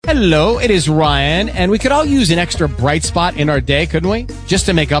Hello, it is Ryan, and we could all use an extra bright spot in our day, couldn't we? Just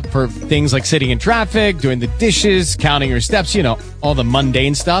to make up for things like sitting in traffic, doing the dishes, counting your steps, you know, all the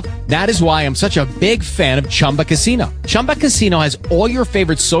mundane stuff. That is why I'm such a big fan of Chumba Casino. Chumba Casino has all your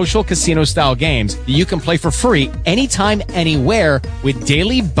favorite social casino-style games that you can play for free anytime, anywhere with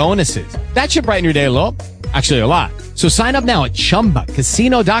daily bonuses. That should brighten your day a little. Actually, a lot. So sign up now at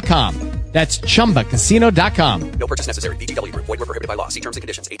ChumbaCasino.com. That's ChumbaCasino.com. No purchase necessary. VGW Group. Void where prohibited by law. See terms and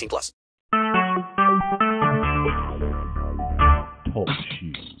conditions. 18+. Talk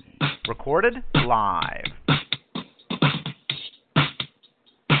shoes. Recorded live.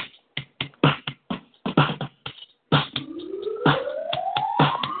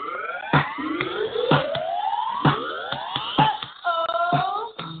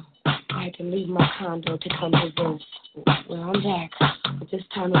 I had to leave my condo to come to this. Well, I'm back. But this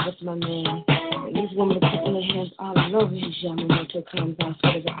time it was my man. And these women are putting their hands all over his Yamamoto comes out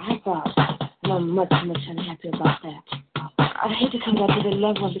for the iPod. And I'm much unhappy about that. I hate to come back to the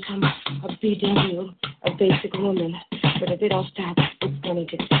level and become a BW, a basic woman. But if they don't stop, it's going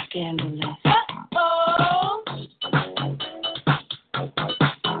to get scandalous.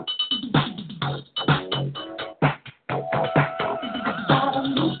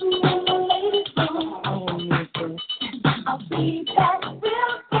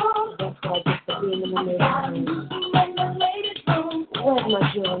 Where's my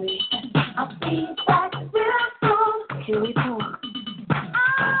jewelry? I'll be back real soon. Can we talk? I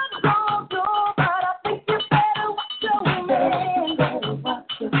don't know, but I think you better watch your man. Better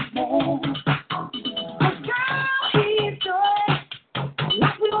watch your man. This girl, he's good.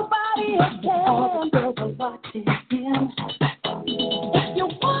 Like nobody else can. Oh, better watch him. If you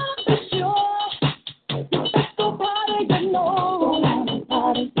want to be sure, you best go body you know.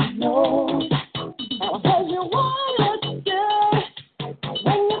 Body you know. I'll tell you what it's good.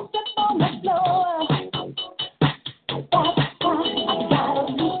 When you step on the floor, that's why I gotta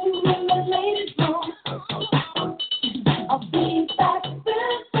meet you in the ladies' room. I'll be back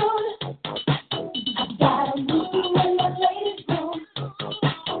real soon. I gotta meet you in the ladies' room.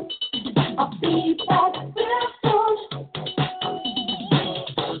 I'll be back real soon.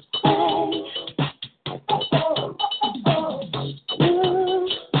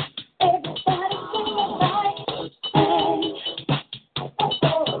 Everybody sing it right.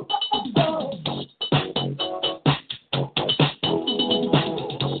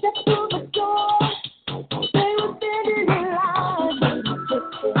 Step through the door, they were standing in line, waiting just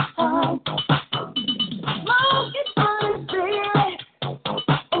for time. Smoking on his cigarette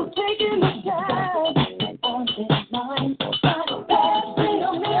and taking the time on his mind. Got a bad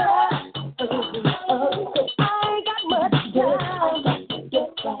little mirror, I ain't got much time to get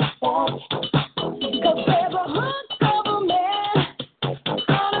right back. 'Cause there's a hunk of a man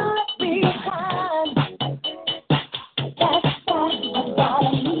gonna let behind. That's why I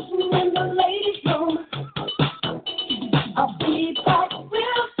gotta meet you in the ladies' room. I'll be back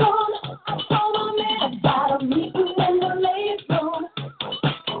real soon. I told my man I gotta meet you in the ladies' room.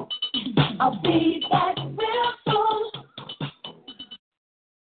 I'll be back real soon.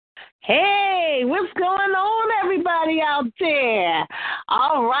 Hey, what's going on, everybody out there?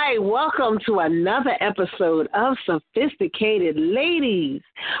 All right, welcome to another episode of Sophisticated Ladies,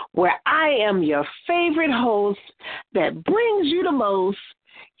 where I am your favorite host that brings you the most.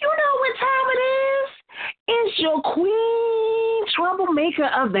 You know what time it is? It's your queen troublemaker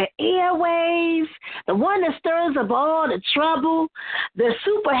of the airwaves, the one that stirs up all the trouble, the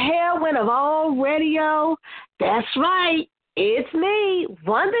super heroine of all radio. That's right. It's me,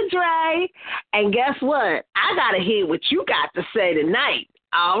 Wonder Drea, and guess what? I got to hear what you got to say tonight,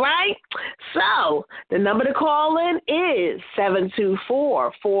 all right? So the number to call in is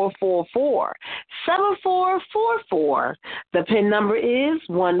 724-444-7444. The PIN number is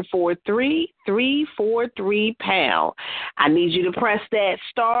 143343#. I need you to press that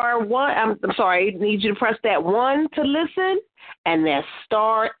star one. I need you to press that 1 to listen. And that's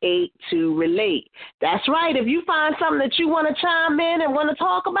 *8 to relate. That's right. If you find something that you want to chime in and want to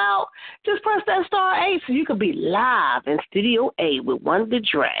talk about, just press that *8 so you can be live in Studio A with Wonder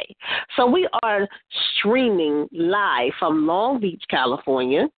Drea. So we are streaming live from Long Beach,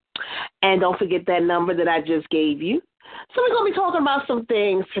 California. And don't forget that number that I just gave you. So we're going to be talking about some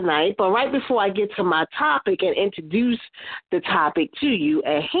things tonight. But right before I get to my topic and introduce the topic to you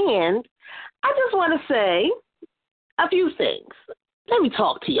at hand, I just want to say a few things. Let me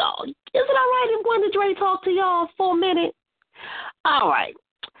talk to y'all. Is it all right if Wonder Drea talk to y'all for a minute? All right.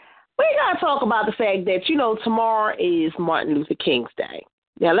 We got to talk about the fact that, tomorrow is Martin Luther King's Day.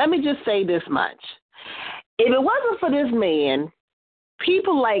 Now, let me just say this much. If it wasn't for this man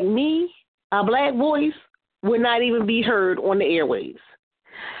people like me, a black voice, would not even be heard on the airwaves.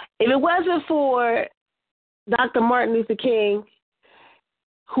 If it wasn't for Dr. Martin Luther King,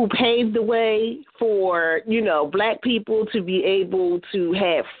 who paved the way for, black people to be able to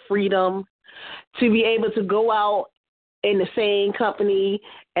have freedom, to be able to go out in the same company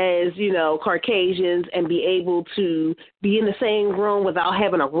as, Caucasians and be able to be in the same room without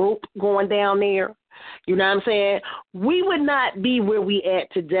having a rope going down there. You know what I'm saying? We would not be where we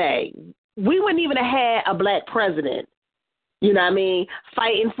at today. We wouldn't even have had a black president. You know what I mean?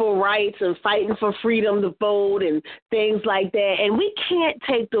 Fighting for rights and fighting for freedom to vote and things like that. And we can't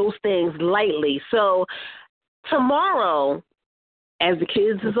take those things lightly. So tomorrow, as the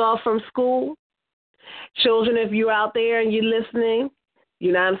kids is off from school, children, if you're out there and you're listening,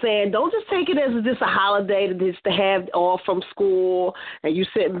 you know what I'm saying, don't just take it as just a holiday to have off from school and you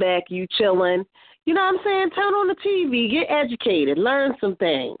sitting back, you chilling. You know what I'm saying? Turn on the TV, get educated, learn some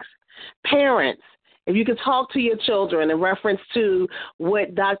things. Parents, if you could talk to your children in reference to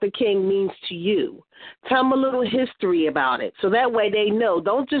what Dr. King means to you, tell them a little history about it so that way they know.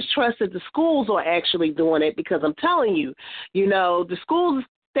 Don't just trust that the schools are actually doing it, because I'm telling you, the schools,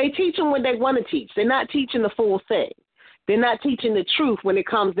 they teach them what they want to teach. They're not teaching the full thing. They're not teaching the truth when it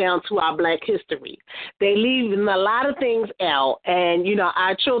comes down to our black history. They leave a lot of things out, and,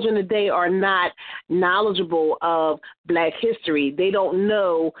 our children today are not knowledgeable of black history. They don't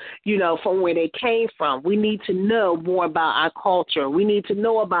know, from where they came from. We need to know more about our culture. We need to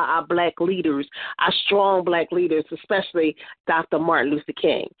know about our black leaders, our strong black leaders, especially Dr. Martin Luther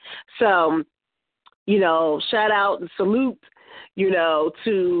King. So, shout out and salute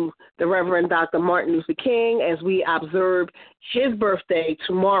to the Reverend Dr. Martin Luther King as we observe his birthday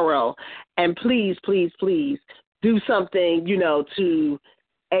tomorrow. And please, please, please do something, to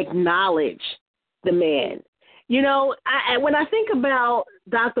acknowledge the man. When I think about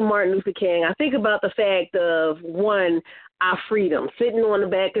Dr. Martin Luther King, I think about the fact of, one, our freedom, sitting on the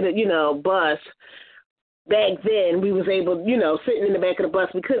back of the, bus. Back then, we was able, sitting in the back of the bus,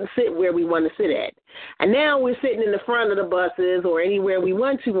 we couldn't sit where we wanted to sit at. And now we're sitting in the front of the buses or anywhere we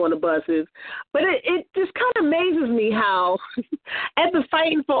want to on the buses. But it just kind of amazes me how, after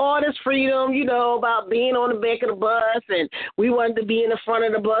fighting for all this freedom, about being on the back of the bus and we wanted to be in the front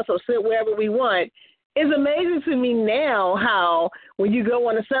of the bus or sit wherever we want, it's amazing to me now how when you go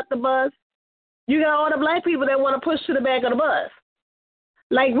on the SEPTA bus, you got all the black people that want to push to the back of the bus.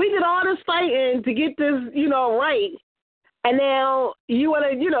 Like, we did all this fighting to get this, right, and now you want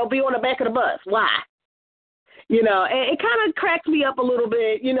to, be on the back of the bus. Why? And it kind of cracks me up a little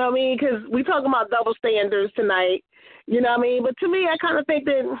bit, you know what I mean, because we talking about double standards tonight, you know what I mean, but to me, I kind of think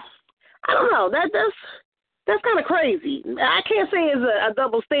that, I don't know, that's kind of crazy. I can't say it's a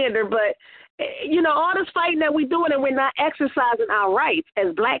double standard, but, all this fighting that we're doing and we're not exercising our rights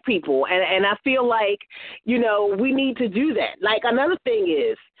as black people. And I feel like, we need to do that. Like, another thing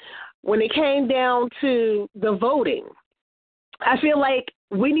is, when it came down to the voting, I feel like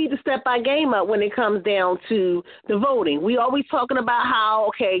we need to step our game up when it comes down to the voting. We always talking about how,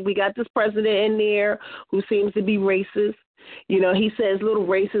 okay, we got this president in there who seems to be racist. He says little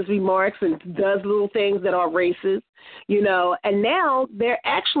racist remarks and does little things that are racist, and now they're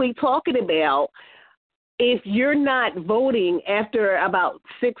actually talking about if you're not voting after about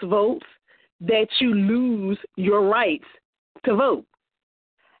 6 votes, that you lose your rights to vote.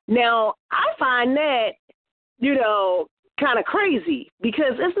 Now, I find that, kind of crazy,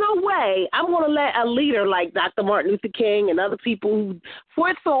 because there's no way I'm going to let a leader like Dr. Martin Luther King and other people who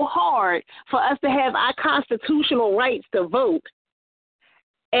fought so hard for us to have our constitutional rights to vote,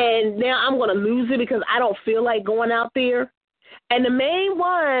 and now I'm going to lose it because I don't feel like going out there. And the main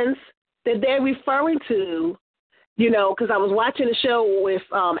ones that they're referring to, because I was watching a show with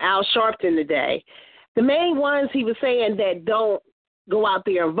Al Sharpton today, the main ones he was saying that don't go out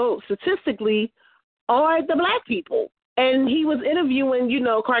there and vote statistically are the black people. And he was interviewing,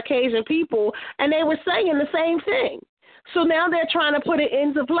 Caucasian people, and they were saying the same thing. So now they're trying to put it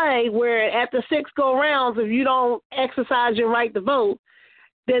into play where after 6 go-rounds, if you don't exercise your right to vote,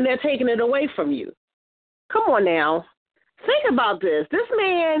 then they're taking it away from you. Come on now. Think about this. This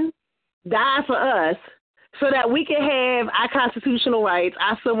man died for us so that we can have our constitutional rights,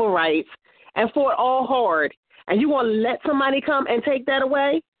 our civil rights, and fought all hard. And you want to let somebody come and take that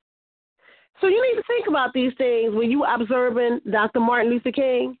away? So you need to think about these things when you observing Dr. Martin Luther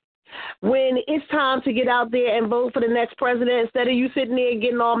King. When it's time to get out there and vote for the next president, instead of you sitting there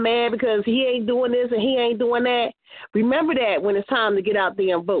getting all mad because he ain't doing this and he ain't doing that, remember that when it's time to get out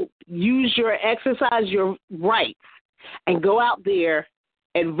there and vote. Exercise your rights and go out there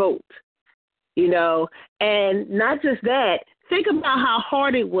and vote. And not just that, think about how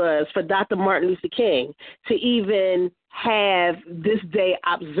hard it was for Dr. Martin Luther King to even have this day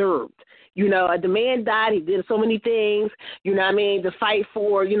observed. You know, the man died. He did so many things, you know what I mean, to fight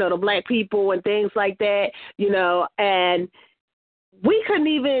for, you know, the black people and things like that, you know, and we couldn't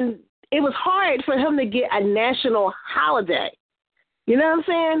even, it was hard for him to get a national holiday. You know what I'm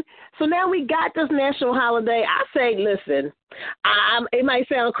saying? So now we got this national holiday. I say, listen, it might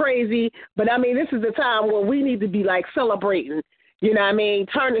sound crazy, but I mean, this is the time where we need to be like celebrating. You know what I mean?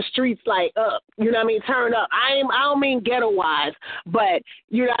 Turn the streets like up. You know what I mean? Turn up. I don't mean ghetto wise, but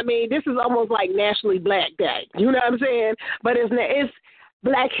you know what I mean? This is almost like Nationally Black Day. You know what I'm saying? But it's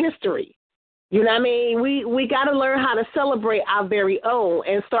Black history. You know what I mean? We got to learn how to celebrate our very own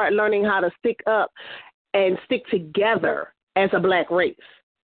and start learning how to stick up and stick together as a black race.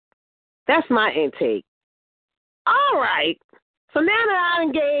 That's my intake. All right. So now that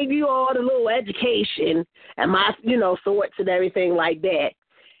I gave you all the little education and my, you know, thoughts and everything like that,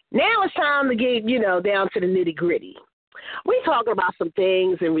 now it's time to get, you know, down to the nitty gritty. We talking about some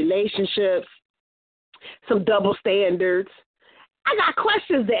things in relationships, some double standards. I got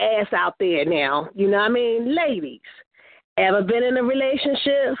questions to ask out there now. You know what I mean? Ladies, ever been in a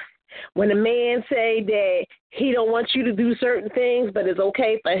relationship when a man say that he don't want you to do certain things, but it's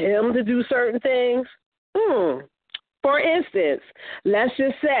okay for him to do certain things? For instance, let's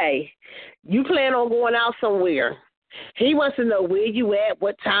just say you plan on going out somewhere. He wants to know where you at,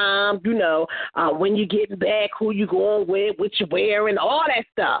 what time, you know, when you getting back, who you going with, what you wearing, all that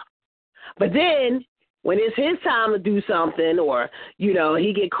stuff. But then when it's his time to do something, or, you know,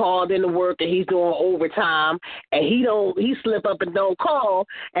 he get called into work and he's doing overtime and he slip up and don't call.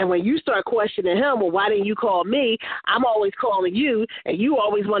 And when you start questioning him, well, why didn't you call me? I'm always calling you and you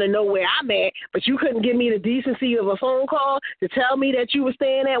always want to know where I'm at, but you couldn't give me the decency of a phone call to tell me that you were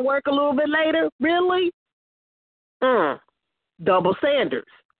staying at work a little bit later. Really? Double standards.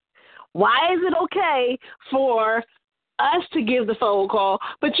 Why is it okay for us to give the phone call,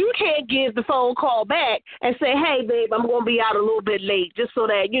 but you can't give the phone call back and say, hey, babe, I'm going to be out a little bit late, just so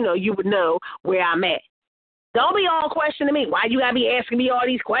that, you know, you would know where I'm at. Don't be all questioning me. Why you got to be asking me all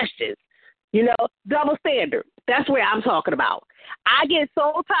these questions? You know, double standard. That's where I'm talking about. I get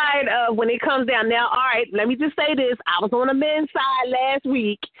so tired of when it comes down. Now, all right, let me just say this. I was on the men's side last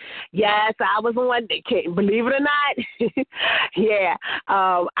week. Yes, I was on, believe it or not. Yeah,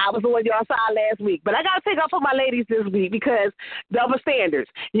 I was on your side last week. But I got to take up for my ladies this week because double standards.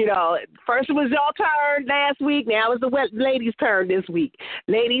 You know, first it was your turn last week. Now it's the ladies' turn this week.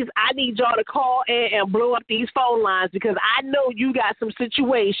 Ladies, I need y'all to call in and blow up these phone lines because I know you got some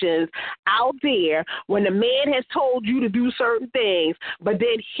situations out there when the man has told you to do certain things, but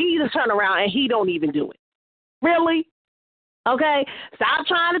then he just turn around and he don't even do it. Really? Okay? Stop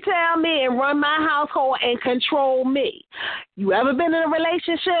trying to tell me and run my household and control me. You ever been in a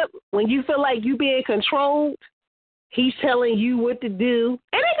relationship when you feel like you being controlled? He's telling you what to do.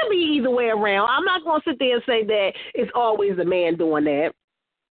 And it can be either way around. I'm not going to sit there and say that it's always the man doing that.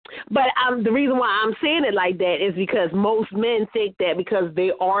 But the reason why I'm saying it like that is because most men think that because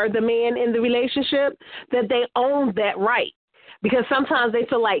they are the man in the relationship, that they own that right. Because sometimes they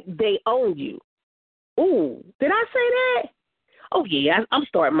feel like they own you. Ooh, did I say that? Oh, yeah, I'm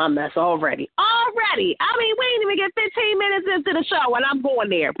starting my mess already. Already. I mean, we ain't even get 15 minutes into the show, and I'm going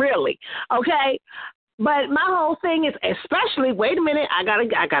there, really. Okay? But my whole thing is, especially, wait a minute, I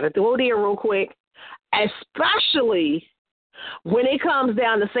gotta throw it in real quick, especially when it comes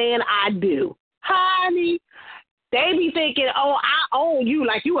down to saying I do. Honey, they be thinking, oh, I own you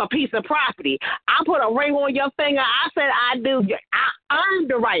like you a piece of property. I put a ring on your finger. I said I do. I earned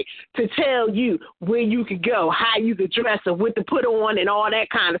the right to tell you where you could go, how you could dress and what to put on and all that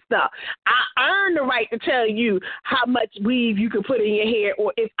kind of stuff. I earned the right to tell you how much weave you can put in your hair,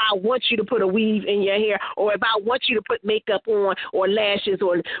 or if I want you to put a weave in your hair, or if I want you to put makeup on or lashes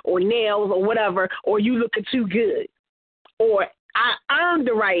or nails or whatever, or you looking too good. Or I earned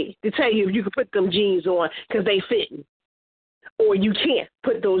the right to tell you if you can put them jeans on because they fitting. Or you can't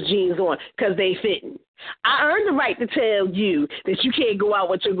put those jeans on because they fitting. I earned the right to tell you that you can't go out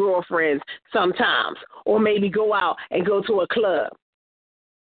with your girlfriends sometimes. Or maybe go out and go to a club.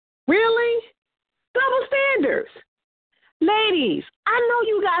 Really? Double standards. Ladies, I know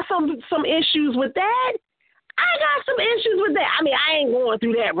you got some issues with that. I got some issues with that. I mean, I ain't going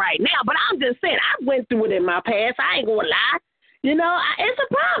through that right now, but I'm just saying I went through it in my past. I ain't going to lie. You know, it's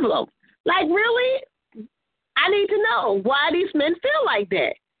a problem. Like, really? I need to know why these men feel like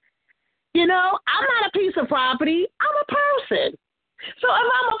that. You know, I'm not a piece of property. I'm a person. So if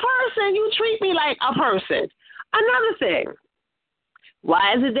I'm a person, you treat me like a person. Another thing,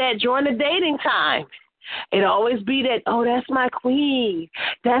 why is it that during the dating time, It always be that, oh, that's my queen.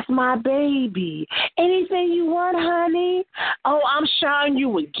 That's my baby. Anything you want, honey. Oh, I'm showering you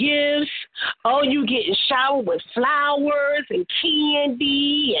with gifts. Oh, you getting showered with flowers and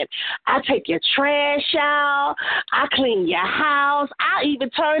candy. And I take your trash out. I clean your house. I even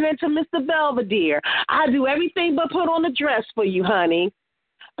turn into Mr. Belvedere. I do everything but put on a dress for you, honey.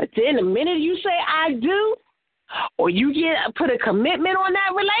 But then the minute you say I do, or you put a commitment on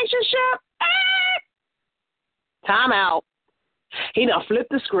that relationship, time out. He done flipped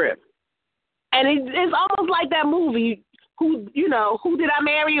the script. And it's almost like that movie, Who Did I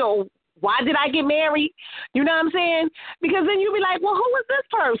Marry, or Why Did I Get Married? You know what I'm saying? Because then you be like, well, who is this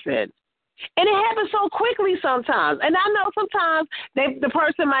person? And it happens so quickly sometimes. And I know sometimes the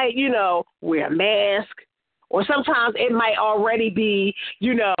person might, wear a mask, or sometimes it might already be,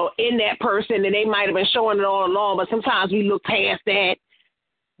 in that person, and they might have been showing it all along, but sometimes we look past that.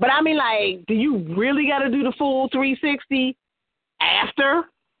 But I mean, like, do you really got to do the full 360 after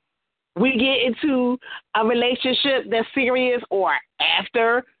we get into a relationship that's serious, or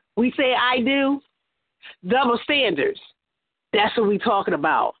after we say I do? Double standards. That's what we talking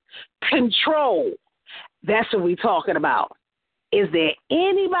about. Control. That's what we talking about. Is there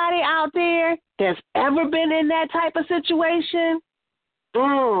anybody out there that's ever been in that type of situation?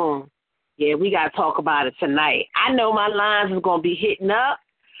 Yeah, we got to talk about it tonight. I know my lines is going to be hitting up.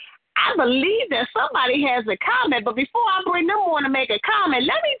 I believe that somebody has a comment, but before I bring them on to make a comment,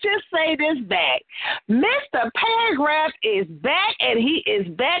 let me just say this back. Mr. Paragraph is back, and he is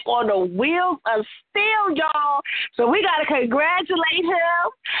back on the wheels of steel, y'all. So we got to congratulate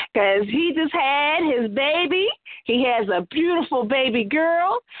him because he just had his baby. He has a beautiful baby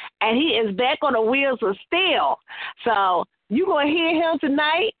girl, and he is back on the wheels of steel. So you're going to hear him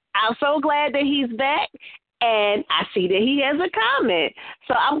tonight. I'm so glad that he's back. And I see that he has a comment.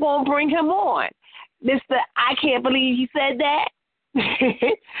 So I'm going to bring him on. Mr. I can't believe he said that.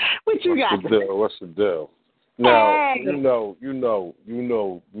 What you got? What's the deal? Now, hey. you know,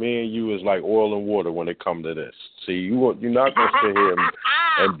 me and you is like oil and water when it comes to this. See, you're not going to sit here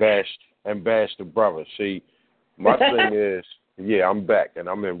and bash the brother. See, my thing is, yeah, I'm back and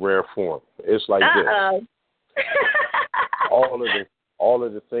I'm in rare form. It's like this. all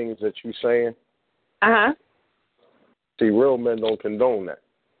of the things that you're saying. Uh-huh. See, real men don't condone that.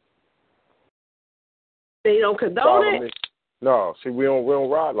 They don't condone it? No, see, we don't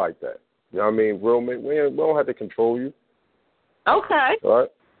ride like that. You know what I mean? Real men, we don't have to control you. Okay. Right?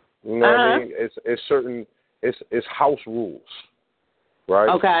 You know what I mean? It's certain, it's house rules, right?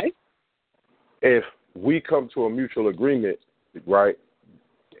 Okay. If we come to a mutual agreement, right,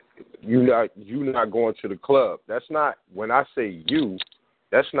 you're not going to the club. That's not, when I say you,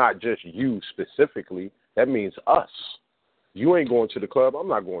 that's not just you specifically. That means us. You ain't going to the club. I'm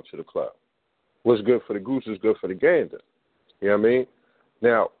not going to the club. What's good for the goose is good for the gander. You know what I mean?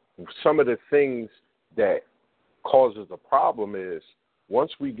 Now, some of the things that causes the problem is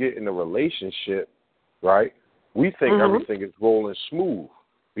once we get in a relationship, right, we think everything is rolling smooth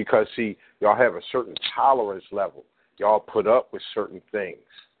because, see, y'all have a certain tolerance level. Y'all put up with certain things,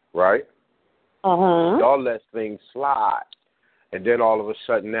 right? Y'all let things slide. And then all of a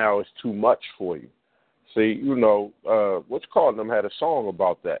sudden now it's too much for you. See, what's called them had a song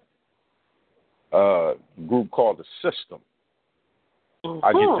about that. Group called The System.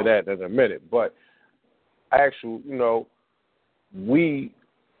 I'll get to that in a minute. But actually, we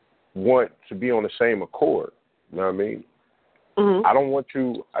want to be on the same accord. You know what I mean? I don't want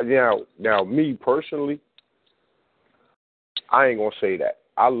you now me personally, I ain't gonna say that.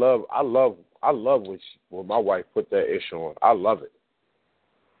 I love when my wife put that issue on. I love it.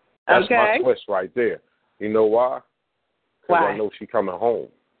 That's my twist right there. You know why? Because I know she coming home.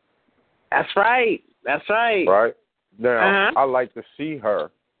 That's right. That's right. Right? Now, I like to see her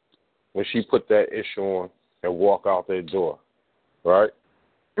when she put that issue on and walk out that door. Right?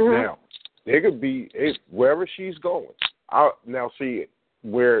 Now, it could be wherever she's going. I may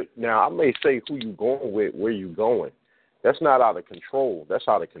say who you going with, where you going. That's not out of control. That's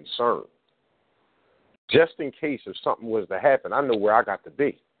out of concern. Just in case if something was to happen, I know where I got to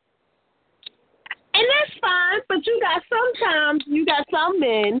be. And that's fine, but sometimes you got some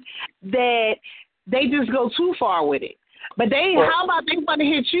men that they just go too far with it. But how about they want to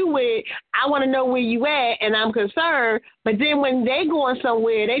hit you with, I want to know where you at and I'm concerned, but then when they going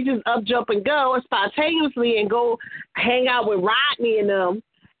somewhere, they just up, jump, and go spontaneously and go hang out with Rodney and them,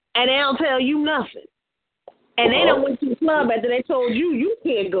 and they don't tell you nothing. And they don't went to the club after they told you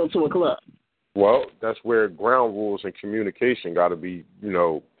can't go to a club. Well, that's where ground rules and communication got to be,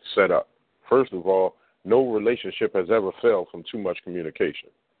 set up. First of all, no relationship has ever failed from too much communication.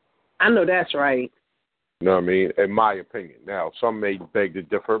 I know that's right. You know what I mean? In my opinion. Now, some may beg to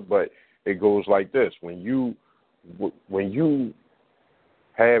differ, but it goes like this: when you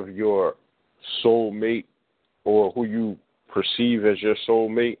have your soulmate or who you perceive as your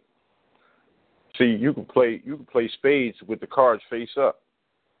soulmate, see, you can play spades with the cards face up.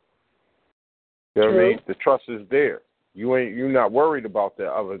 You know what I mean? The trust is there. You're not worried about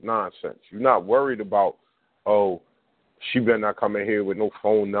that other nonsense. You're not worried about, oh, she better not come in here with no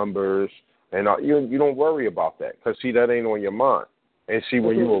phone numbers, and you don't worry about that, because see, that ain't on your mind. And see,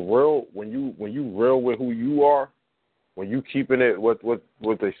 when you are real, when you real with who you are, when you keeping it what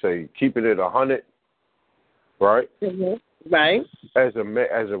they say, keeping it 100, right? Right. As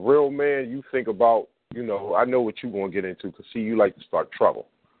a real man, you think about, I know what you're gonna get into, because see, you like to start trouble.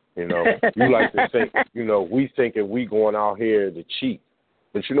 You like to think, we thinking we going out here to cheat.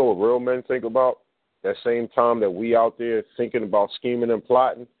 But you know what real men think about? That same time that we out there thinking about scheming and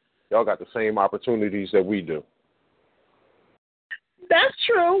plotting, y'all got the same opportunities that we do. That's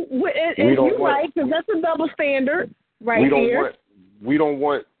true. And you're right, because that's a double standard here. We don't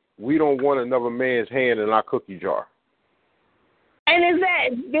want another man's hand in our cookie jar. And is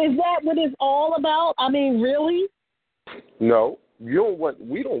that what it's all about? I mean, really? No. We don't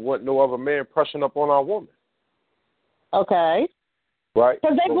want no other man pressing up on our woman. Okay. Right?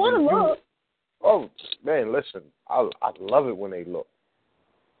 Because they're going to look. Oh, man, listen. I love it when they look.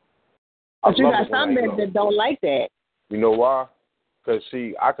 But you got some men that don't like that. You know why? Because,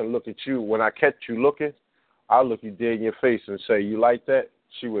 see, I can look at you. When I catch you looking, I'll look you dead in your face and say, you like that?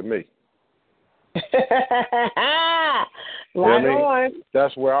 She with me. Right on.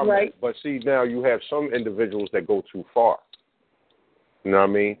 That's where I'm at. But, see, now you have some individuals that go too far. You know what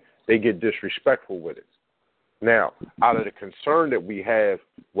I mean? They get disrespectful with it. Now, out of the concern that we have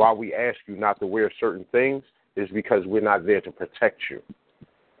while we ask you not to wear certain things is because we're not there to protect you.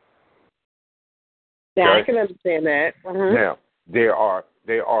 Yeah, okay? I can understand that. Now, there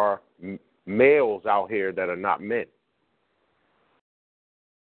are males out here that are not men.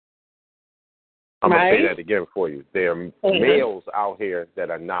 I'm going to say that again for you. There are males out here that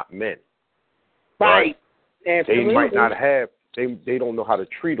are not men. Right. Absolutely. They might not have. They don't know how to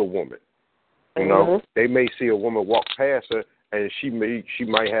treat a woman. They may see a woman walk past her, and she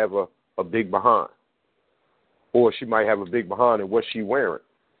might have a big behind, or she might have a big behind in what she wearing,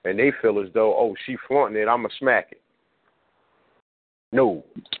 and they feel as though, oh, she flaunting it, I'ma smack it. No,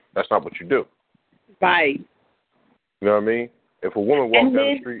 that's not what you do. Right. You know what I mean? If a woman walks down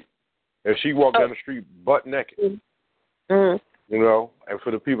the street, if she walked down the street butt naked, and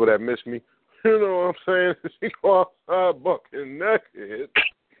for the people that miss me, you know what I'm saying? She go outside bucking naked.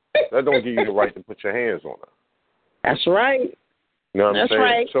 That don't give you the right to put your hands on her. That's right. You know what I'm saying?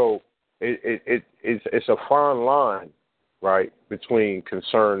 Right. So it's a fine line, right, between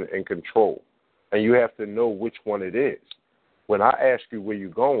concern and control, and you have to know which one it is. When I ask you where you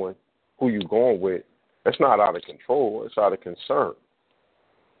going, who you going with, that's not out of control. It's out of concern.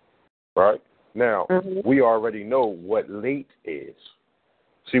 Right? Now, we already know what late is.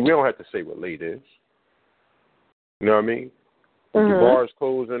 See, we don't have to say what late is. You know what I mean? If the bar is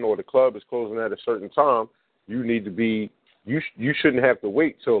closing or the club is closing at a certain time, you need to be, you shouldn't have to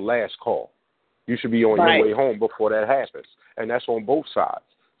wait till last call. You should be on your way home before that happens. And that's on both sides.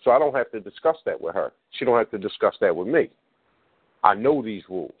 So I don't have to discuss that with her. She don't have to discuss that with me. I know these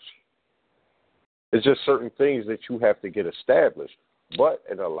rules. It's just certain things that you have to get established. But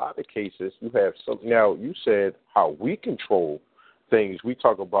in a lot of cases, you have something. Now, you said how we control things. We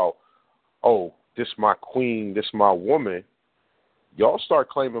talk about, oh, this my queen, this my woman. Y'all start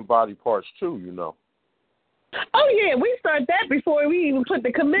claiming body parts too, you know. Oh, yeah, we start that before we even put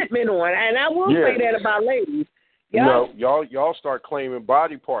the commitment on. And I will say that about ladies. You know, y'all start claiming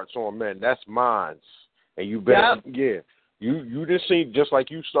body parts on men. That's mine. And you better, you just see, just like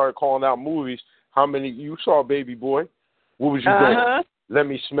you started calling out movies, how many, you saw Baby Boy. What was you doing? Let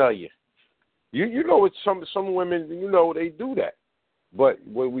me smell you. You know, it's some women, you know, they do that. But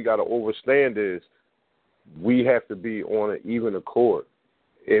what we got to understand is we have to be on an even accord.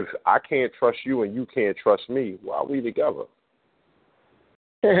 If I can't trust you and you can't trust me, why are we together?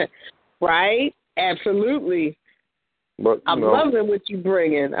 Right? Absolutely. But I'm loving what you're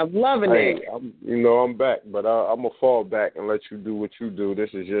bringing. I'm loving it. I'm back, but I'm going to fall back and let you do what you do. This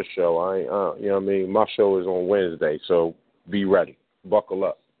is your show. I ain't, you know what I mean? My show is on Wednesday, so be ready. Buckle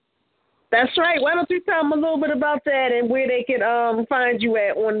up. That's right. Why don't you tell them a little bit about that and where they can find you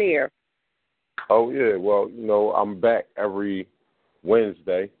at on there? Oh, yeah. Well, you know, I'm back every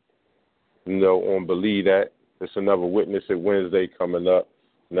Wednesday, you know, on Believe That. It's another Witness It Wednesday coming up.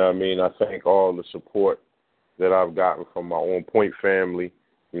 You know what I mean? I thank all the support that I've gotten from my On Point family.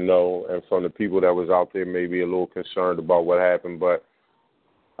 you know, and from the people that was out there maybe a little concerned about what happened. But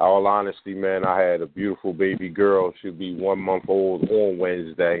all honesty, man, I had a beautiful baby girl. She'll be 1 month old on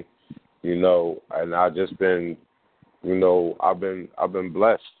Wednesday, you know, and I just been, you know, I've been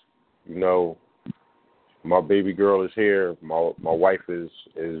blessed, you know. My baby girl is here. My wife is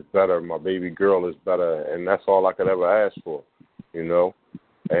better. My baby girl is better, and that's all I could ever ask for, you know.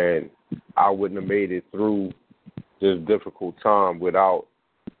 And I wouldn't have made it through this difficult time without,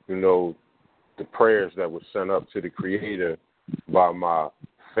 you know, the prayers that were sent up to the Creator by my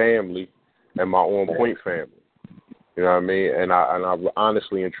family and my On Point family. You know what I mean? And I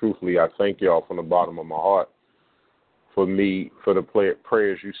honestly and truthfully, I thank y'all from the bottom of my heart for the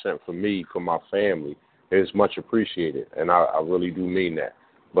prayers you sent for me, for my family. It's much appreciated, and I really do mean that.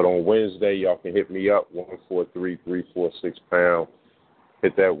 But on Wednesday, y'all can hit me up, 143-346-pound.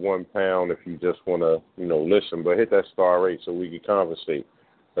 Hit that 1 pound if you just want to, you know, listen. But hit that *8 so we can conversate,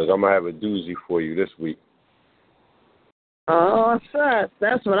 because I'm going to have a doozy for you this week. Oh, sir,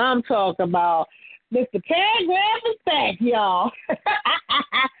 that's what I'm talking about. Mr. Paragraph is back, y'all.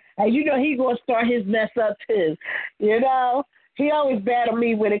 And you know he going to start his mess up, too. You know, he always battle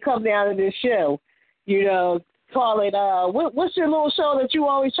me when it comes down to this show. You know, call it, what's your little show that you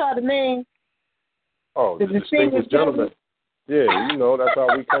always try to name? Oh, the Distinguished Gentleman. Yeah, you know, that's how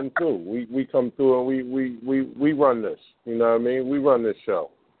we come through. We come through and we run this. You know what I mean? We run this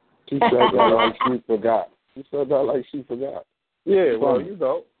show. She said that like she forgot. She said that like she forgot. Yeah, well, you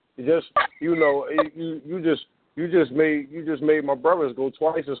know, you just made my brothers go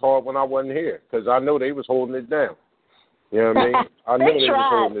twice as hard when I wasn't here, because I know they was holding it down. You know what I mean? I know they was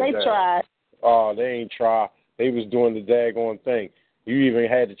holding it down. They tried. Oh, they ain't try. They was doing the daggone thing. You even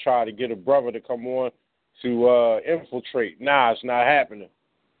had to try to get a brother to come on to infiltrate. Nah, it's not happening.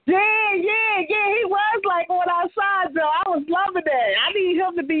 Yeah, he was like on our side, though. I was loving that. I need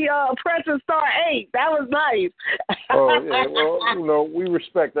him to be pressing *8. That was nice. Oh, yeah, well, you know, we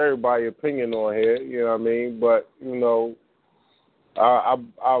respect everybody's opinion on here, you know what I mean? But, you know,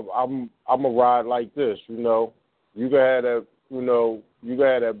 I'm a ride like this, you know. You can have that, you know, you can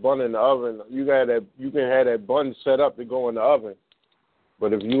have that bun in the oven. You can have that bun set up to go in the oven.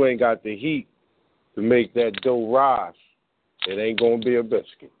 But if you ain't got the heat to make that dough rise, it ain't gonna be a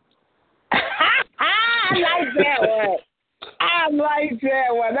biscuit. I like that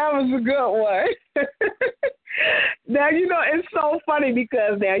one. That was a good one. Now, you know, it's so funny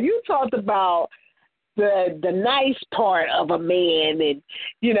because now you talked about the nice part of a man and,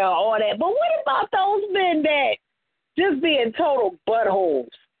 you know, all that. But what about those men that just being total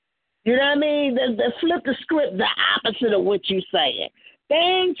buttholes? You know what I mean? They flip the script the opposite of what you saying. They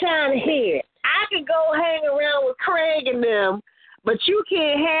ain't trying to hear it. I could go hang around with Craig and them, but you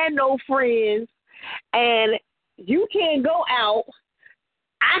can't have no friends, and you can't go out.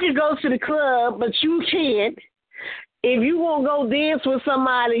 I could go to the club, but you can't. If you want to go dance with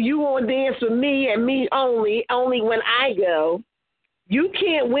somebody, you want to dance with me and me only when I go. You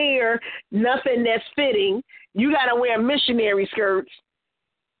can't wear nothing that's fitting. You got to wear missionary skirts.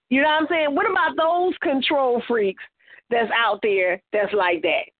 You know what I'm saying? What about those control freaks that's out there that's like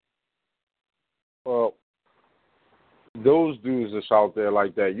that? Well, those dudes that's out there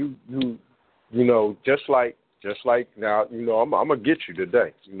like that, you know, just like now, you know, I'm gonna get you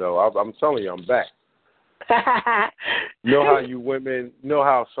today. You know, I'm telling you, I'm back. You know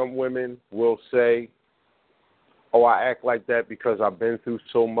how some women will say, "Oh, I act like that because I've been through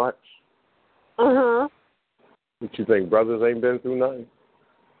so much." What you think, brothers ain't been through nothing?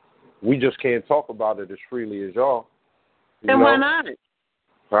 We just can't talk about it as freely as y'all. And why not?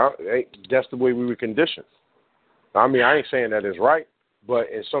 That's the way we were conditioned. I mean, I ain't saying that is right, but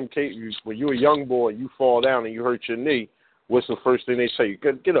in some cases, when you're a young boy, you fall down and you hurt your knee, what's the first thing they say?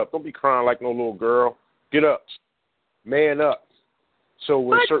 Get up. Don't be crying like no little girl. Get up. Man up. So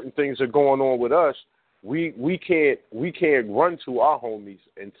when certain things are going on with us, we can't run to our homies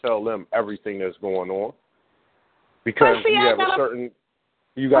and tell them everything that's going on, because you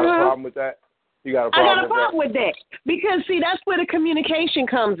got a problem with that? I got a problem with that. Because, see, that's where the communication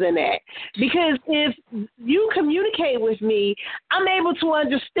comes in at. Because if you communicate with me, I'm able to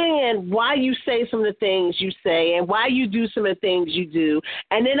understand why you say some of the things you say and why you do some of the things you do.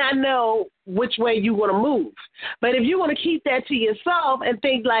 And then I know which way you want to move. But if you want to keep that to yourself and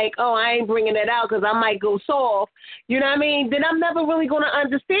think like, oh, I ain't bringing that out because I might go soft, you know what I mean, then I'm never really going to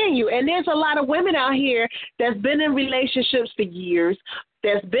understand you. And there's a lot of women out here that's been in relationships for years,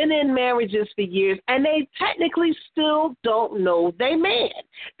 that's been in marriages for years, and they technically still don't know they man.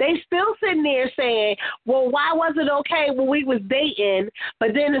 They still sitting there saying, well, why was it okay when we was dating,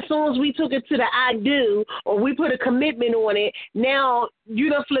 but then as soon as we took it to the I do, or we put a commitment on it, now you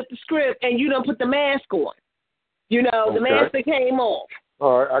done flipped the script and you done put the mask on. You know, the mask that came off.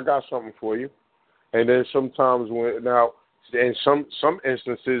 All right, I got something for you. And then sometimes in some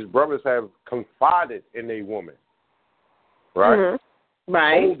instances, brothers have confided in a woman, right? Mm-hmm.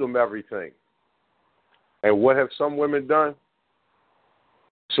 Right. Told them everything. And what have some women done?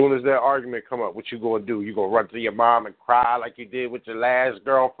 As soon as that argument come up, what you gonna do? You gonna run to your mom and cry like you did with your last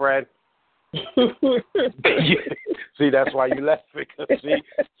girlfriend? See, that's why you left. Because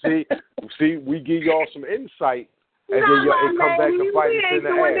see, we give y'all some insight. And then it come back to fight us in the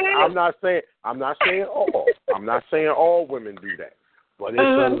ass. I'm not saying all women do that. But it's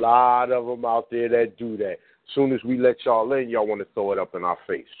a lot of them out there that do that. As soon as we let y'all in, y'all want to throw it up in our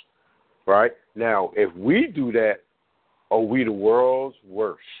face. Right? Now, if we do that, are we the world's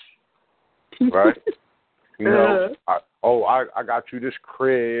worst? Right? You know, I got you this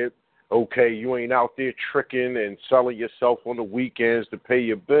crib. Okay, you ain't out there tricking and selling yourself on the weekends to pay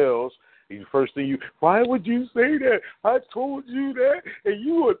your bills. The first thing why would you say that? I told you that, and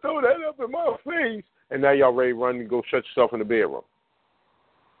you would throw that up in my face. And now y'all ready to run and go shut yourself in the bedroom.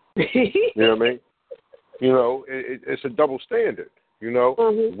 You know what I mean? You know, it's a double standard. You know,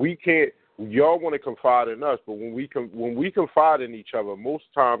 we can't. Y'all want to confide in us, but when we confide in each other, most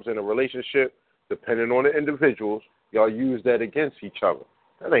times in a relationship, depending on the individuals, y'all use that against each other.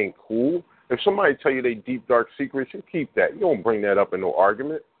 That ain't cool. If somebody tell you they deep dark secrets, you keep that. You don't bring that up in no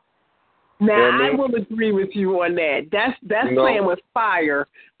argument. Now, you know what I mean? will agree with you on that. That's playing with fire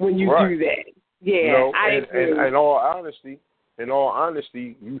when you do that. Yeah, I agree. In all honesty,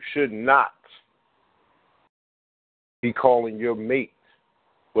 you should not be calling your mate,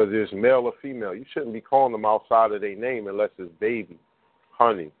 whether it's male or female. You shouldn't be calling them outside of their name unless it's baby,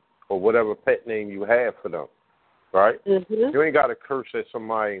 honey, or whatever pet name you have for them. Right? Mm-hmm. You ain't got to curse at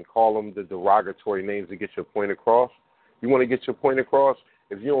somebody and call them the derogatory names to get your point across. You want to get your point across?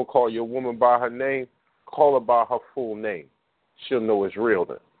 If you don't call your woman by her name, call her by her full name. She'll know it's real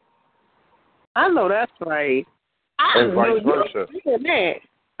then. I know that's right. And vice versa.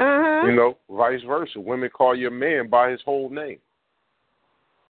 You know, vice versa. Women call your man by his whole name.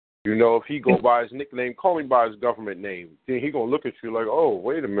 You know, if he go by his nickname, call him by his government name. Then he going to look at you like, oh,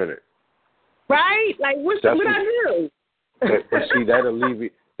 wait a minute. Right? Like, what I do? But see,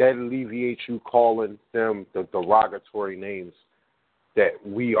 that alleviates you calling them the derogatory names that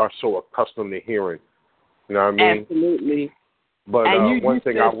we are so accustomed to hearing. You know what I mean? Absolutely. But one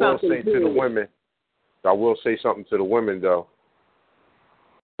thing I will say to the women, I will say something to the women, though.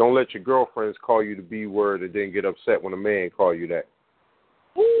 Don't let your girlfriends call you the B word and then get upset when a man call you that.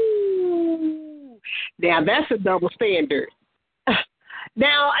 Ooh. Now, that's a double standard.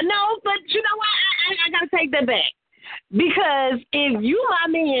 Now, no, but you know what? I got to take that back. Because if you my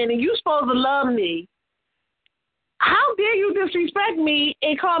man and you supposed to love me, how dare you disrespect me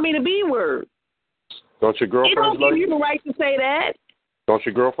and call me the B word? Don't your girlfriends love you? They don't give you the right to say that. Don't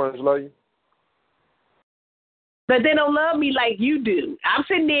your girlfriends love you? But they don't love me like you do. I'm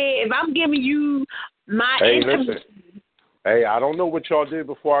sitting there, if I'm giving you my listen. Hey, I don't know what y'all did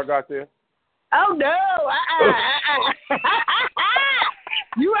before I got there. Oh, no.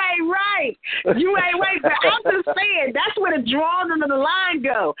 You ain't right. You ain't right. But I'm just saying, that's where the drawing of the line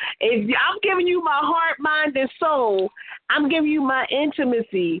go. If I'm giving you my heart, mind, and soul, I'm giving you my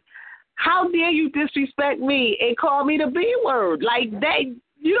intimacy. How dare you disrespect me and call me the B word? Like,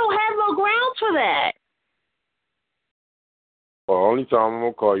 you don't have no ground for that. Well, the only time I'm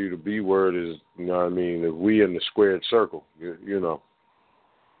going to call you the B word is, you know what I mean, if we in the squared circle, you know.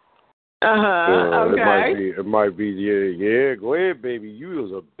 Okay. It might be, yeah, go ahead, baby. You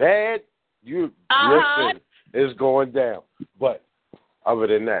was a bad, listen, it's going down. But other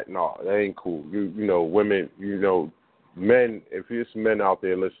than that, no, that ain't cool. You know, women, you know, men, if there's men out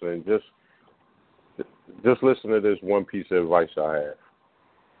there listening, just listen to this one piece of advice I have.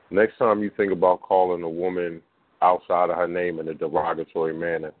 Next time you think about calling a woman outside of her name in a derogatory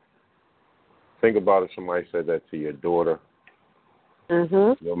manner, think about if somebody said that to your daughter,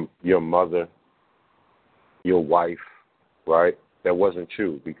 your mother, your wife, right? That wasn't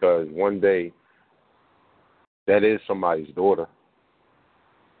you, because one day that is somebody's daughter.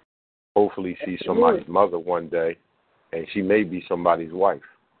 Hopefully she's somebody's mother one day, and she may be somebody's wife,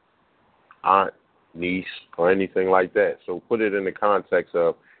 aunt, niece, or anything like that. So put it in the context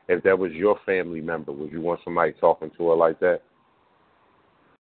of, if that was your family member, would you want somebody talking to her like that?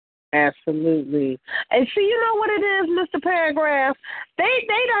 Absolutely. And see, you know what it is, Mr. Paragraph? They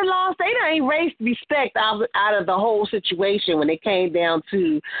done erased respect out of the whole situation when it came down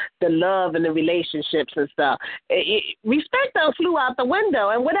to the love and the relationships and stuff. Respect done flew out the window,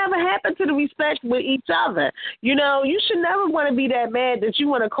 and whatever happened to the respect with each other? You know, you should never want to be that mad that you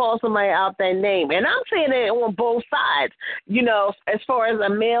want to call somebody out their name. And I'm saying it on both sides, you know, as far as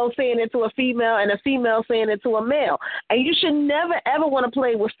a male saying it to a female and a female saying it to a male. And you should never, ever want to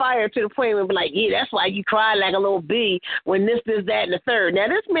play with fire to the point where be like, yeah, that's why you cry like a little bee when this, that, and the third. Now,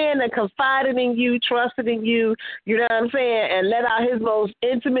 this man that confided in you, trusted in you, you know what I'm saying, and let out his most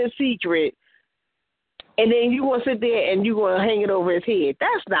intimate secret, and then you going to sit there and you going to hang it over his head.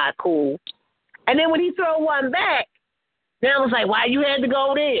 That's not cool. And then when he throw one back, now it's like, why you had to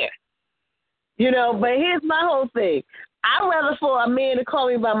go there? You know, but here's my whole thing. I'd rather for a man to call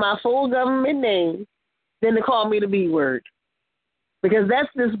me by my full government name than to call me the B word. Because that's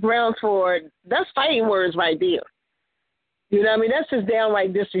just grounds for, that's fighting words right there. You know what I mean? That's just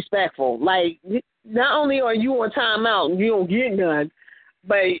downright disrespectful. Like, not only are you on timeout and you don't get none,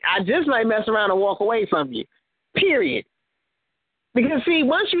 but I just might mess around and walk away from you. Period. Because, see,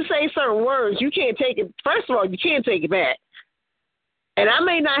 once you say certain words, you can't take it. First of all, you can't take it back. And I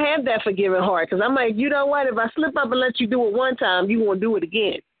may not have that forgiving heart because I'm like, you know what? If I slip up and let you do it one time, you won't do it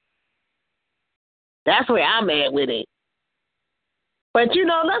again. That's where I'm at with it. But, you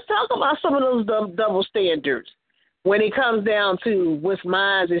know, let's talk about some of those double standards when it comes down to what's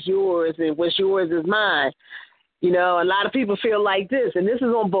mine is yours and what's yours is mine. You know, a lot of people feel like this, and this is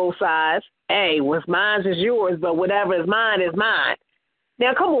on both sides. Hey, what's mine is yours, but whatever is mine is mine.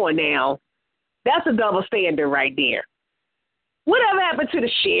 Now, come on now. That's a double standard right there. Whatever happened to the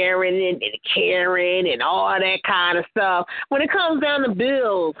sharing and the caring and all that kind of stuff? When it comes down to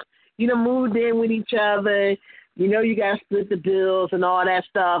bills, you know, moved in with each other. You know you got to split the bills and all that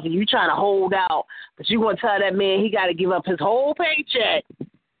stuff, and you trying to hold out, but you want to tell that man he got to give up his whole paycheck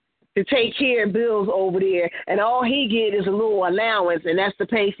to take care of bills over there, and all he get is a little allowance, and that's to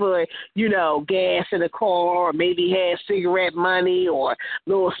pay for, you know, gas in the car, or maybe he has cigarette money or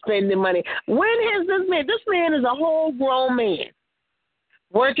little spending money. When has this man is a whole grown man,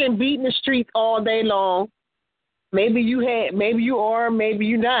 working, beating the streets all day long. Maybe you are, maybe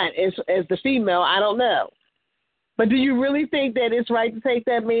you not, as the female, I don't know. But do you really think that it's right to take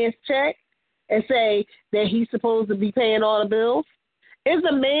that man's check and say that he's supposed to be paying all the bills? Is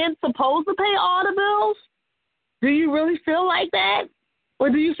a man supposed to pay all the bills? Do you really feel like that? Or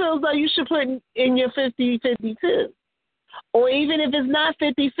do you feel as though you should put in your 50-50 too? Or even if it's not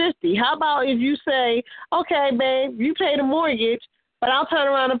 50-50, how about if you say, okay, babe, you pay the mortgage, but I'll turn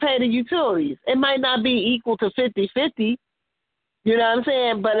around and pay the utilities. It might not be equal to 50-50, you know what I'm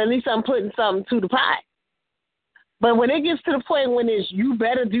saying? But at least I'm putting something to the pot. But when it gets to the point when it's you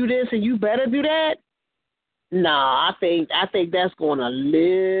better do this and you better do that, I think that's going a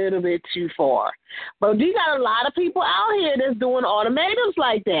little bit too far. But you got a lot of people out here that's doing ultimatums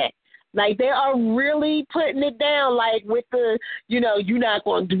like that. Like they are really putting it down, like with the, you know, you're not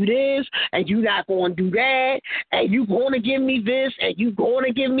going to do this and you're not going to do that and you're going to give me this and you're going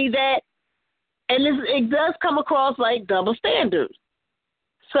to give me that. And it does come across like double standards.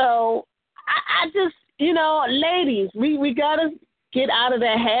 So I just, you know, ladies, we got to get out of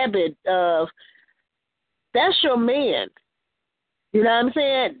that habit of that's your man. You know what I'm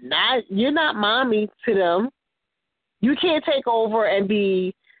saying? You're not mommy to them. You can't take over and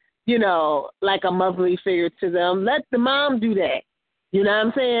be, you know, like a motherly figure to them. Let the mom do that. You know what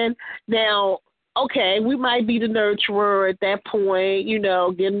I'm saying? Now, okay, we might be the nurturer at that point, you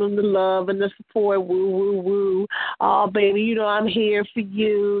know, giving them the love and the support, woo, woo, woo. Oh, baby, you know, I'm here for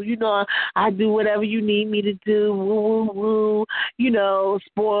you. You know, I do whatever you need me to do, woo, woo, woo. You know,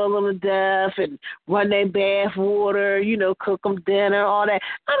 spoil them to death and run their bath water, you know, cook them dinner, all that.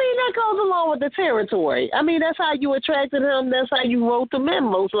 I mean, that goes along with the territory. I mean, that's how you attracted him. That's how you wrote them in,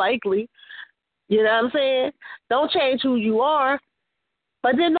 most likely. You know what I'm saying? Don't change who you are.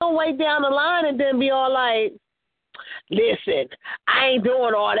 But then don't wait down the line and then be all like, listen, I ain't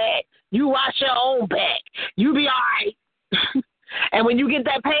doing all that. You watch your own back. You be all right. And when you get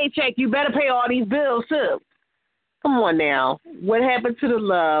that paycheck, you better pay all these bills too. Come on now. What happened to the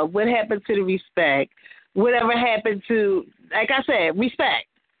love? What happened to the respect? Whatever happened to, like I said, respect.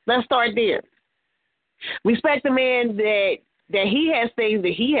 Let's start there. Respect the man that he has things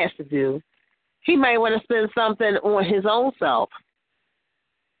that he has to do. He might want to spend something on his own self.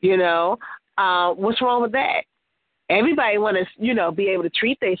 You know, what's wrong with that? Everybody want to, you know, be able to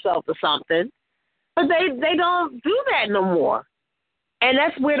treat themselves to something, but they don't do that no more. And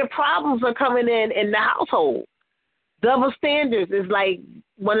that's where the problems are coming in the household. Double standards is like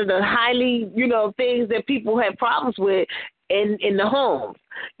one of the highly, things that people have problems with in the home.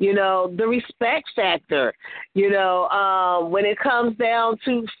 The respect factor, when it comes down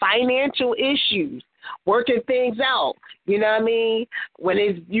to financial issues, working things out, you know what I mean? When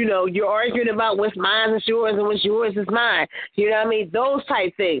it's, you're arguing about what's mine is yours and what's yours is mine, you know what I mean? Those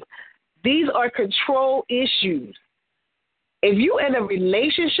type things. These are control issues. If you in a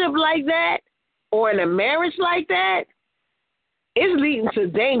relationship like that or in a marriage like that, it's leading to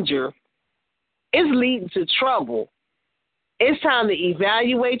danger. It's leading to trouble. It's time to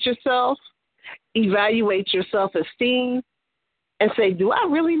evaluate yourself, evaluate your self-esteem, and say, do I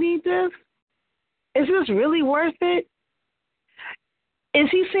really need this? Is this really worth it? Is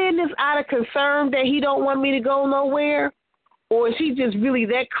he saying this out of concern that he don't want me to go nowhere? Or is he just really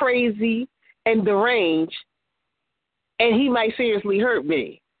that crazy and deranged and he might seriously hurt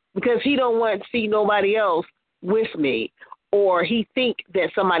me because he don't want to see nobody else with me, or he think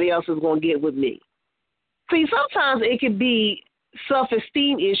that somebody else is going to get with me? See, sometimes it could be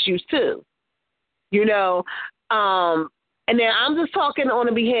self-esteem issues too, and then I'm just talking on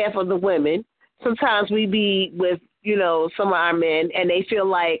the behalf of the women. Sometimes we be with, some of our men, and they feel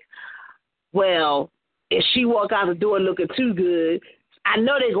like, well, if she walk out the door looking too good, I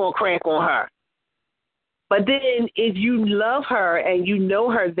know they're going to crack on her. But then if you love her and you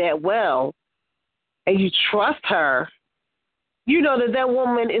know her that well and you trust her, you know that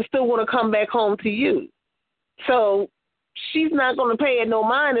woman is still going to come back home to you. So she's not going to pay it no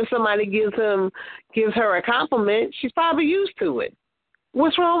mind if somebody gives her a compliment. She's probably used to it.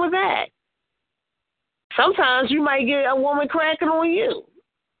 What's wrong with that? Sometimes you might get a woman cracking on you.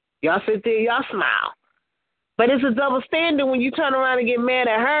 Y'all sit there, y'all smile. But it's a double standard when you turn around and get mad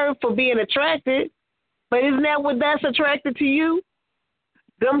at her for being attracted. But isn't that what that's attracted to you?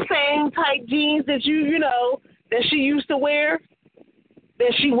 Them same tight jeans that that she used to wear,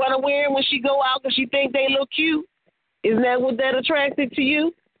 that she want to wear when she go out because she think they look cute. Isn't that what that attracted to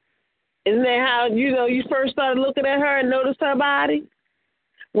you? Isn't that how, you first started looking at her and noticed her body?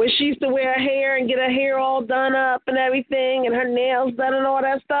 When she used to wear her hair and get her hair all done up and everything and her nails done and all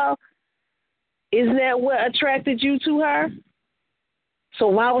that stuff. Isn't that what attracted you to her? So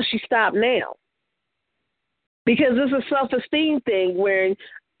why would she stop now? Because it's a self-esteem thing where,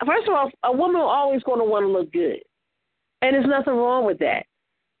 first of all, a woman always going to want to look good. And there's nothing wrong with that.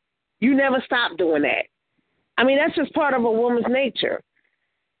 You never stop doing that. I mean, that's just part of a woman's nature.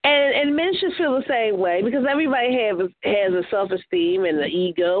 And men should feel the same way because everybody has a self-esteem and an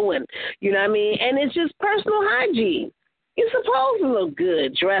ego and, you know what I mean? And it's just personal hygiene. You're supposed to look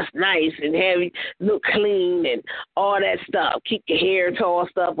good, dress nice and look clean and all that stuff. Keep your hair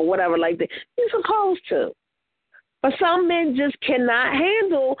tossed up or whatever like that. You're supposed to. But some men just cannot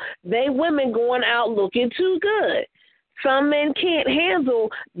handle they women going out looking too good. Some men can't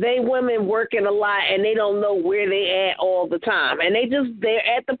handle they women working a lot and they don't know where they at all the time. And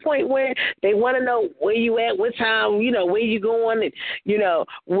they're at the point where they want to know where you at, what time, where you going, and,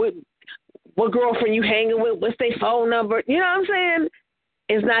 what girlfriend you hanging with, what's their phone number. You know what I'm saying?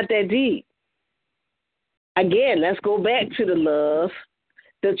 It's not that deep. Again, let's go back to the love,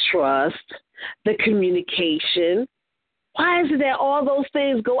 the trust, the communication. Why is it that all those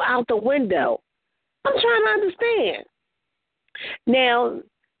things go out the window? I'm trying to understand. Now,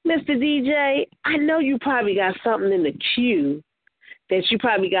 Mr. DJ, I know you probably got something in the queue that you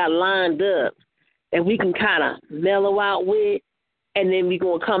probably got lined up that we can kind of mellow out with, and then we're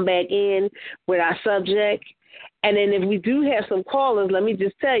going to come back in with our subject. And then if we do have some callers, let me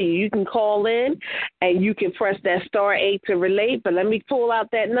just tell you, you can call in and you can press that *8 to relate. But let me pull out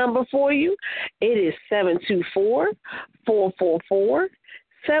that number for you. It is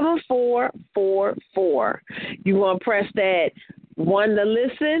 724-444-7444. You want to press that 1 to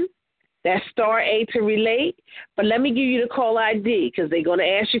listen, that *8 to relate. But let me give you the call ID because they're going to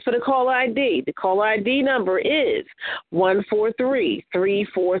ask you for the call ID. The call ID number is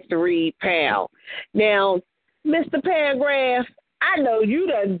 143-343#. Now, Mr. Paragraph, I know you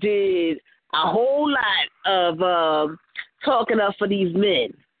done did a whole lot of talking up for these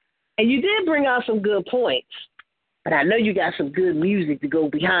men. And you did bring out some good points. But I know you got some good music to go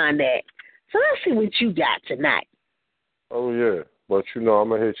behind that. So let's see what you got tonight. Oh, yeah. But, I'm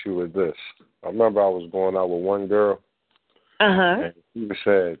going to hit you with this. I remember I was going out with one girl. Uh-huh. And she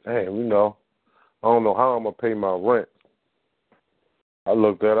said, hey, I don't know how I'm going to pay my rent. I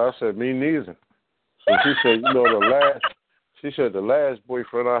looked at her. I said, me neither. So she said, the last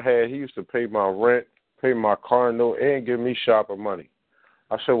boyfriend I had, he used to pay my rent, pay my car note, and give me shopper money.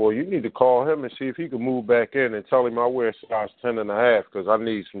 I said, well, you need to call him and see if he can move back in and tell him I wear size 10.5 because I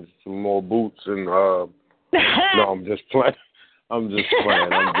need some more boots and No, I'm just playing. I'm just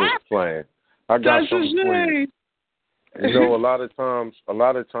playing. I got something for you. You know, a lot of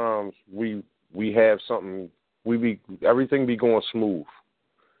times we have something. Everything be going smooth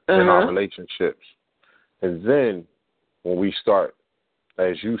in our relationships, and then when we start,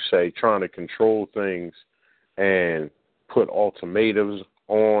 as you say, trying to control things and put ultimatums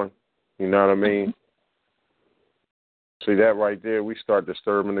on, you know what I mean? See that right there? We start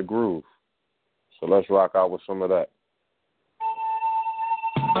disturbing the groove. So let's rock out with some of that.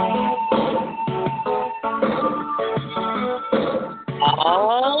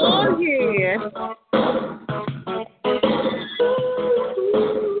 Oh, yeah.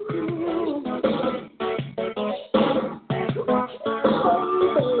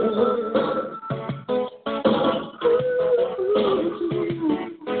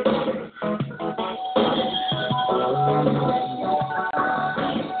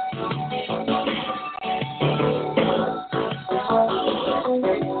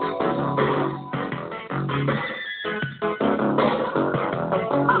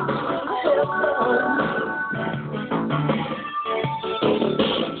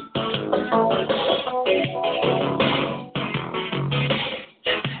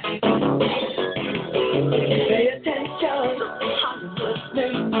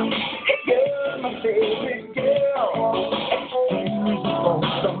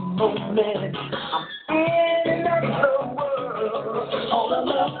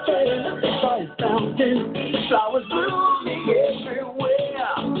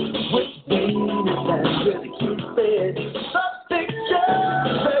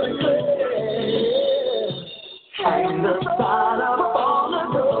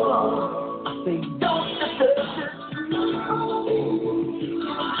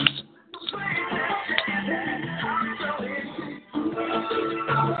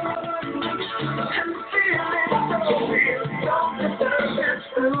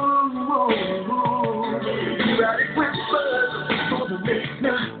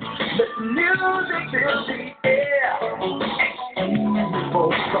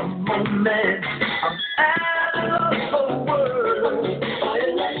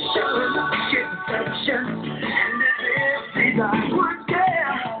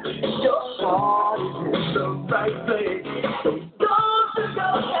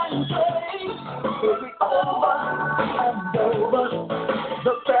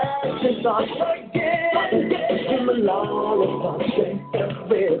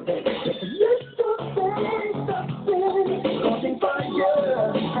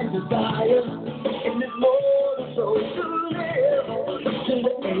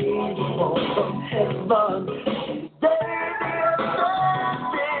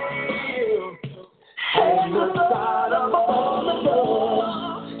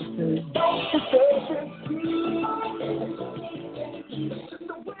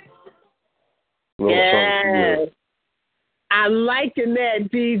 Yes. I'm liking that,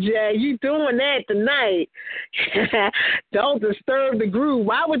 DJ. You doing that tonight. Don't disturb the groove.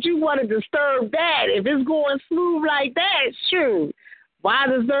 Why would you want to disturb that? If it's going smooth like that, shoot. Why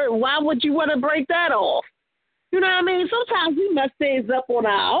would you want to break that off? You know what I mean? Sometimes we mess things up on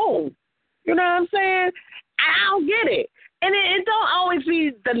our own. You know what I'm saying? I don't get it. And it don't always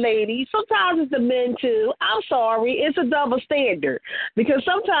be the ladies. Sometimes it's the men, too. I'm sorry. It's a double standard. Because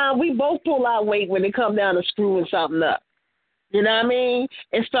sometimes we both pull our weight when it comes down to screwing something up. You know what I mean?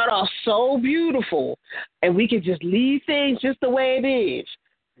 It start off so beautiful, and we can just leave things just the way it is.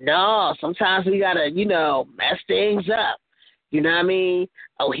 No, sometimes we got to, mess things up. You know what I mean?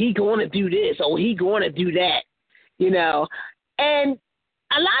 Oh, he going to do this. Oh, he going to do that. And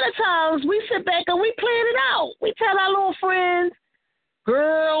a lot of times we sit back and we plan it out. We tell our little friends,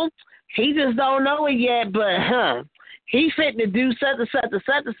 girl, he just don't know it yet, but, he fitting to do such and such and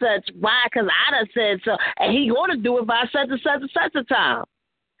such and such. Why? Because I done said so. And he going to do it by such and such and such a time.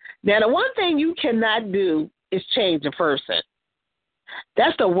 Now, the one thing you cannot do is change a person.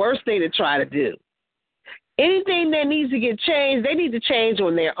 That's the worst thing to try to do. Anything that needs to get changed, they need to change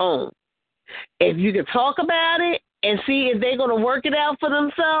on their own. If you can talk about it and see if they're going to work it out for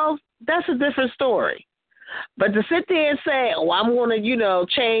themselves, that's a different story. But to sit there and say, oh, I'm going to,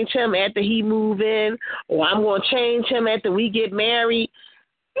 change him after he move in, or I'm going to change him after we get married,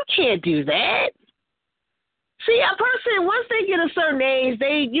 you can't do that. See, a person, once they get a certain age,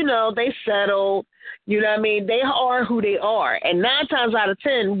 they settle, you know what I mean? They are who they are. And 9 times out of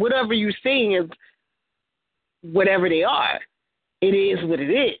 10, whatever you're seeing is whatever they are. It is what it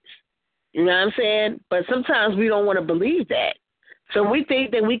is. You know what I'm saying? But sometimes we don't want to believe that. So we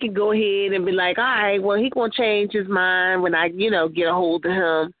think that we can go ahead and be like, all right, well, he's going to change his mind when I, get a hold of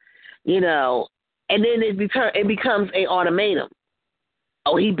him, and then it becomes a ultimatum.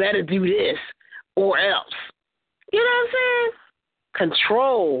 Oh, he better do this or else. You know what I'm saying?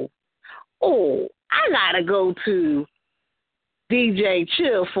 Control. Oh, I gotta go to DJ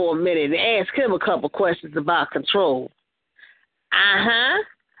Chill for a minute and ask him a couple questions about control.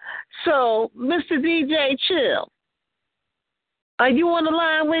 So, Mr. DJ Chill, are you on the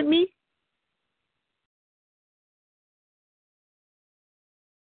line with me?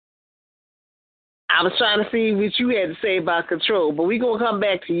 I was trying to see what you had to say about control, but we're going to come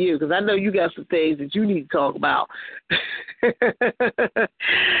back to you because I know you got some things that you need to talk about.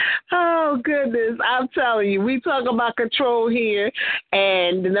 Oh, goodness. I'm telling you, we talk about control here,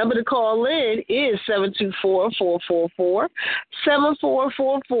 and the number to call in is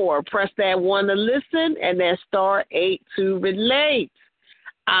 724-444-7444. Press that 1 to listen, and that *8 to relate.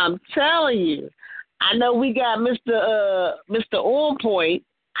 I'm telling you, I know we got Mr. On Point.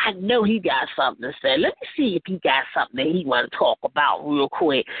 I know he got something to say. Let me see if he got something that he want to talk about real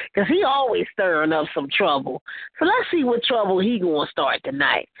quick, because he always stirring up some trouble. So let's see what trouble he going to start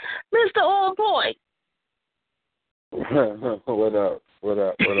tonight. Mr. On Point. What up?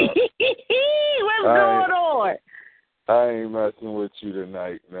 What's going on? I ain't messing with you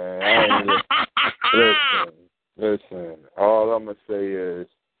tonight, man. Listen. All I'm going to say is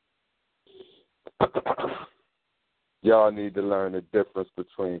y'all need to learn the difference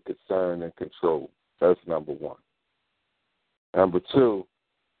between concern and control. That's number one. Number two,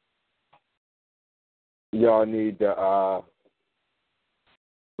 y'all need to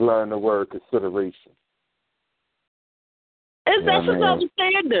learn the word consideration. Is that a double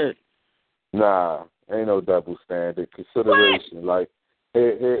standard? Nah, ain't no double standard. Consideration, what? Like,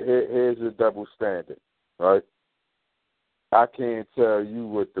 here's a double standard, right? I can't tell you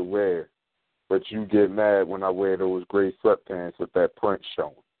what to wear, but you get mad when I wear those gray sweatpants with that print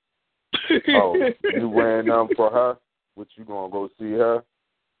showing. Oh, you wearing them for her? What, you going to go see her?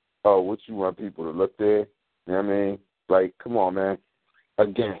 Oh, what, you want people to look there? You know what I mean? Like, come on, man.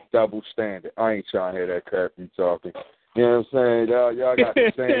 Again, double standard. I ain't trying to hear that crap you talking. You know what I'm saying? Y'all got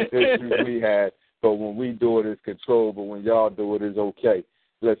the same issues we had, but when we do it, it's control, but when y'all do it, it's okay.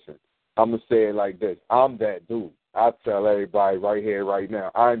 Listen, I'm going to say it like this. I'm that dude. I tell everybody right here, right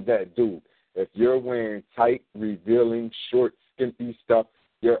now, I'm that dude. If you're wearing tight, revealing, short, skimpy stuff,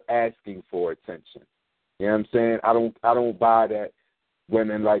 you're asking for attention. You know what I'm saying? I don't buy that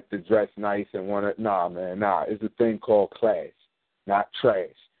women like to dress nice and want to. Nah, man, nah. It's a thing called class, not trash.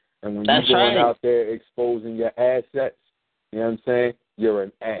 And when you're going out there exposing your assets, you know what I'm saying? You're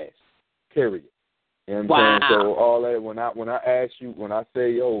an ass. Period. You know what I'm saying? So all that when I ask you, when I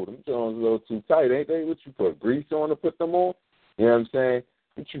say, yo, them Jones a little too tight, ain't they? What you put grease on to put them on? You know what I'm saying?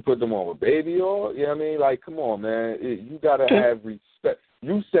 What you put them on with baby oil? You know what I mean? Like, come on, man. You gotta have respect.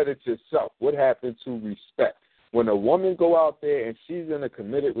 You said it yourself. What happened to respect? When a woman go out there and she's in a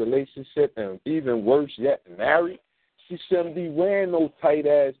committed relationship, and even worse yet, married, she shouldn't be wearing those tight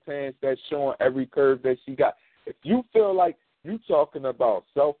ass pants that's showing every curve that she got. If you feel like you talking about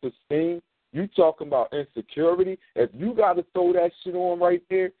self-esteem, you talking about insecurity, if you got to throw that shit on right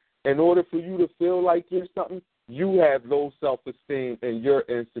there in order for you to feel like you're something, you have low self-esteem and you're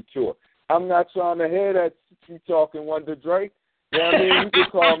insecure. I'm not trying to hear that you talking, Wonder Drake. You know what I mean? You can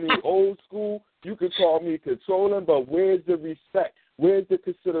call me old school. You can call me controlling, but where's the respect? Where's the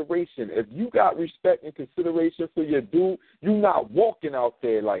consideration? If you got respect and consideration for your dude, you're not walking out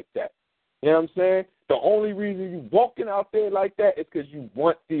there like that. You know what I'm saying? The only reason you walking out there like that is because you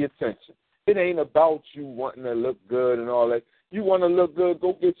want the attention. It ain't about you wanting to look good and all that. You want to look good,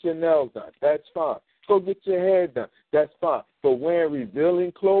 go get your nails done. That's fine. Go get your hair done. That's fine. But wearing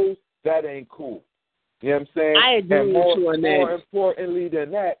revealing clothes, that ain't cool. You know what I'm saying? I agree with you on that. More importantly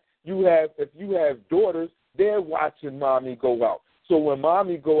than that, if you have daughters, they're watching mommy go out. So when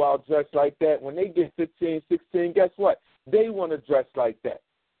mommy go out dressed like that, when they get 15, 16, guess what? They want to dress like that.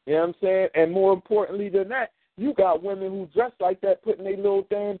 You know what I'm saying? And more importantly than that, you got women who dress like that putting their little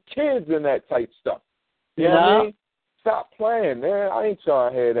damn kids in that type stuff. You know what I mean? Stop playing, man. I ain't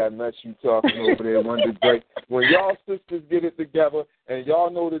trying to hear that mess you talking over there, Wonder Drake. When y'all sisters get it together and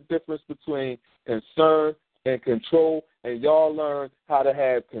y'all know the difference between concern and control, and y'all learn how to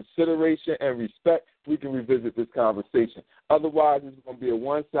have consideration and respect, we can revisit this conversation. Otherwise, it's going to be a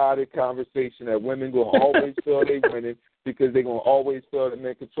one-sided conversation that women going to always feel they winning because they're going to always feel that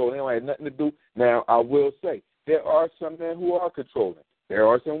men control. They don't have nothing to do. Now, I will say, there are some men who are controlling. There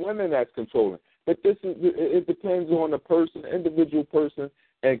are some women that's controlling. But it depends on the person, individual person,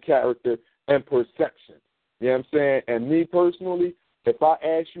 and character and perception. You know what I'm saying? And me personally, if I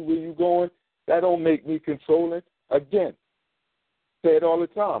ask you where you going, that don't make me controlling. Again, Say it all the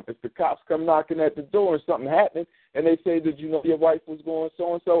time. If the cops come knocking at the door and something happened, and they say, did you know your wife was going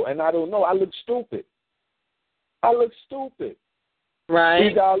so-and-so, and I don't know, I look stupid.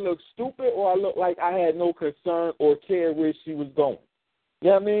 Right. Either I look stupid or I look like I had no concern or care where she was going. You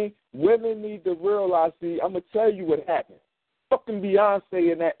know what I mean? Women need to realize, see, I'm going to tell you what happened. Fucking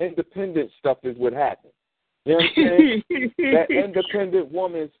Beyonce and that independent stuff is what happened. You know what I'm saying? That independent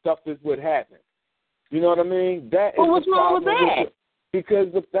woman stuff is what happened. You know what I mean? That is what's the wrong with problem that? Because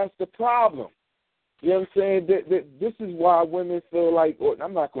that's the problem. You know what I'm saying? This is why women feel like,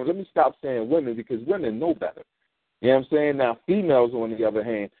 let me stop saying women because women know better. You know what I'm saying? Now, females, on the other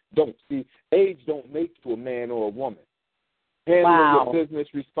hand, don't see, age don't make you a man or a woman. Handling your business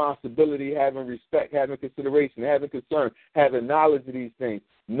responsibility, having respect, having consideration, having concern, having knowledge of these things,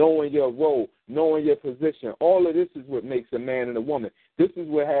 knowing your role, knowing your position. All of this is what makes a man and a woman. This is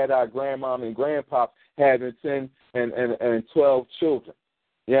what had our grandmom and grandpop having 10 and 12 children.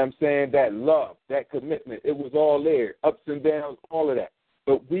 You know what I'm saying? That love, that commitment, it was all there, ups and downs, all of that.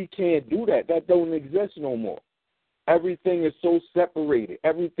 But we can't do that. That don't exist no more. Everything is so separated.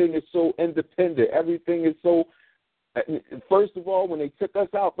 Everything is so independent. Everything is so... First of all, when they took us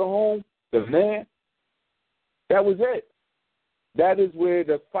out the home, the man, that was it. That is where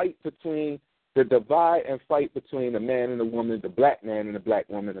the divide and fight between the man and the woman, the black man and the black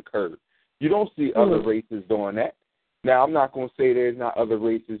woman occurred. You don't see other races doing that. Now, I'm not going to say there's not other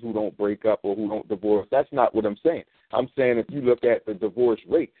races who don't break up or who don't divorce. That's not what I'm saying. I'm saying if you look at the divorce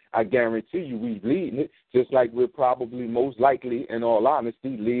rate, I guarantee you we leading it, just like we're probably most likely, in all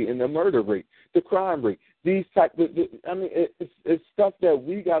honesty, leading the murder rate, the crime rate. These type of, it's stuff that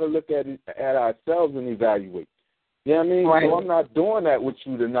we got to look at ourselves and evaluate. You know what I mean? Right. So I'm not doing that with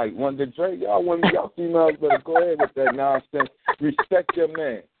you tonight. Wonder Dre, y'all females better go ahead with that nonsense. Respect your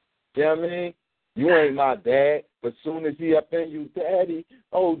man. You know what I mean? You ain't my dad, but soon as he up in you, daddy,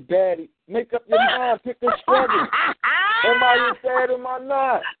 oh, daddy, make up your mind, pick a struggle. Am I your dad or am I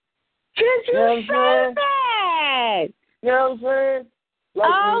not? You know what I'm saying? That. You know what I'm saying? Like,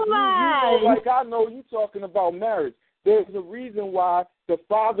 you know, like I know you talking about marriage. There's a reason why the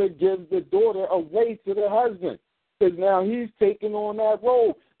father gives the daughter away to the husband, because now he's taking on that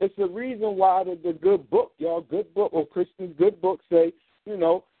role. It's the reason why the good book, or Christian's good book say, you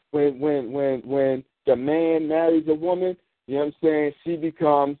know, when the man marries a woman, you know what I'm saying, she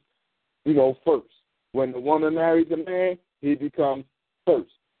becomes, you know, first. When the woman marries a man, he becomes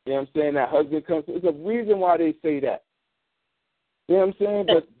first. You know what I'm saying? That husband comes. There's a reason why they say that. You know what I'm saying?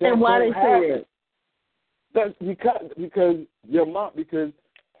 But and why they say it? That's because your mom. Because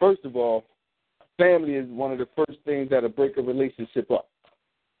first of all, family is one of the first things that'll break a relationship up.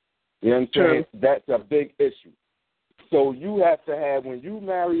 You know what I'm saying? That's a big issue. So you have to have, when you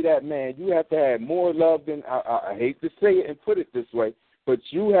marry that man, you have to have more love than, I hate to say it and put it this way, but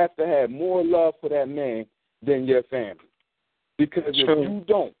you have to have more love for that man than your family. Because if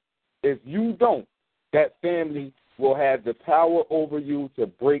you don't, that family will have the power over you to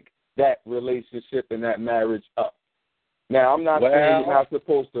break that relationship and that marriage up. Now, I'm not saying you're not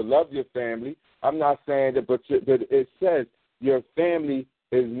supposed to love your family. I'm not saying that, but it says your family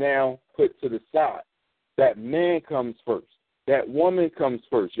is now put to the side. That man comes first. That woman comes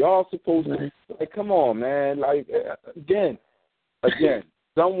first. Y'all supposed to, like, come on, man. Like, again,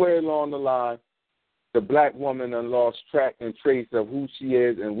 somewhere along the line, the black woman done lost track and trace of who she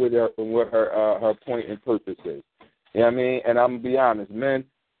is and what her point and purpose is. You know what I mean? And I'm going to be honest, men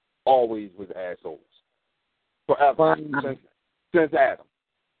always was assholes. Forever. Since Adam.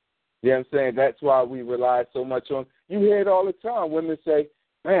 You know what I'm saying? That's why we rely so much on, you hear it all the time. Women say,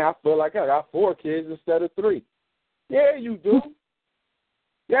 man, I feel like I got 4 kids instead of 3. Yeah, you do.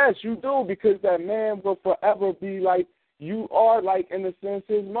 Yes, you do, because that man will forever be like, you are like, in a sense,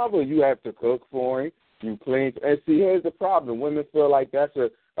 his mother. You have to cook for him. You clean. And see, here's the problem. Women feel like that's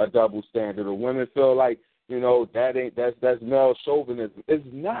a double standard, or women feel like, you know, that's male chauvinism. It's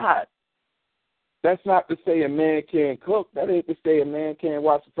not. That's not to say a man can't cook. That ain't to say a man can't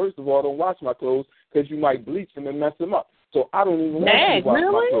wash. First of all, don't wash my clothes because you might bleach them and mess them up. So I don't even want to wash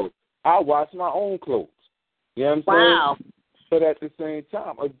my clothes. I wash my own clothes. You know what I'm saying? But at the same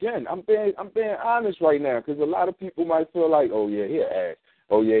time, again, I'm being honest right now, because a lot of people might feel like, oh yeah, he an ass.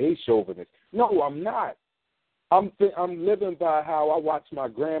 Oh yeah, he's chauvinist. No, I'm not. I'm living by how I watched my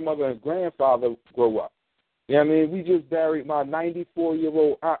grandmother and grandfather grow up. You know what I mean? We just buried my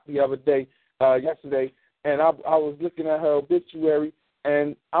 94-year-old aunt the other day, yesterday, and I was looking at her obituary,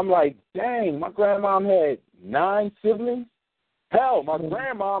 and I'm like, dang, my grandmom had 9 siblings? Hell, my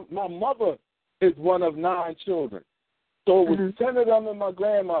mother is one of 9 children. So it was 10 of them and my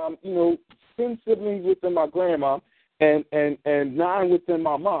grandmom, 10 siblings within my grandmom, and 9 within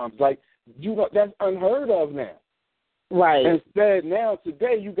my mom's. Like, you know, that's unheard of now. Right. Instead, now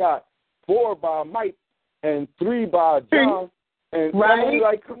today you got 4 by Mike and 3 by John, and right.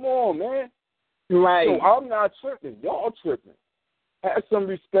 Like, come on, man. Right. So I'm not tripping. Y'all tripping. Have some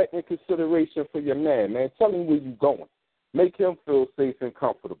respect and consideration for your man. Tell him where you going. Make him feel safe and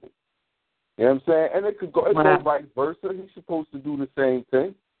comfortable. You know what I'm saying? And it could go vice versa. He's supposed to do the same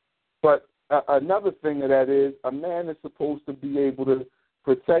thing. But another thing of that is a man is supposed to be able to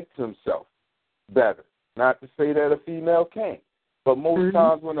protect himself better. Not to say that a female can't. But most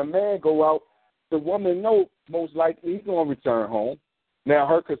times when a man go out, the woman knows most likely he's going to return home. Now,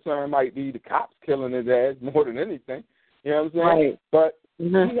 her concern might be the cops killing his ass more than anything. You know what I'm saying? Right. But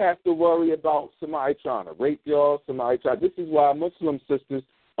we have to worry about somebody trying to rape y'all, This is why Muslim sisters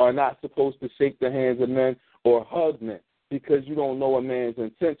are not supposed to shake the hands of men or hug men, because you don't know a man's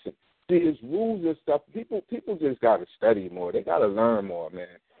intention. See, his rules and stuff, people just got to study more. They got to learn more,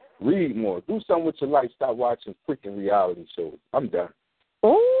 man. Read more. Do something with your life. Stop watching freaking reality shows. I'm done.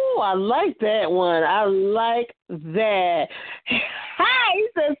 Oh, I like that one. I like that. Hi, he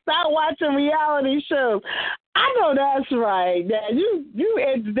said stop watching reality shows. I know that's right. Now, you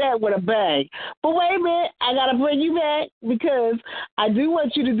ended that with a bang. But wait a minute, I got to bring you back because I do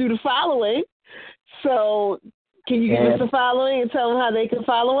want you to do the following. So can you give us the following and tell them how they can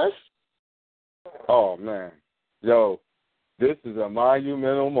follow us? Oh, man. Yo, this is a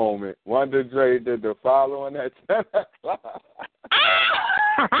monumental moment. Wonder Dre did the following at 10 o'clock.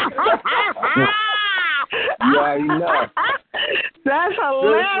 Yeah, you know. That's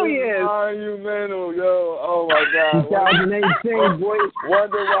hilarious. This is monumental, yo. Oh, my God. 2018, boy.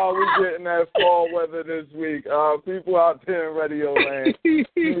 Wonder why we getting that fall weather this week. People out there in radio land, peace,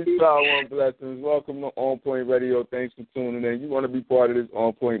 power, and blessings. Welcome to On Point Radio. Thanks for tuning in. You want to be part of this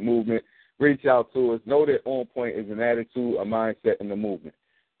On Point movement, reach out to us. Know that On Point is an attitude, a mindset, and a movement.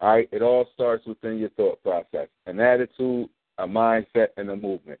 All right? It all starts within your thought process. An attitude, a mindset, and a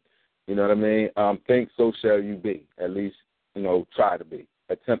movement. You know what I mean? Think so shall you be. At least, try to be.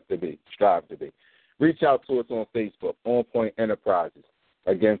 Attempt to be. Strive to be. Reach out to us on Facebook, On Point Enterprises.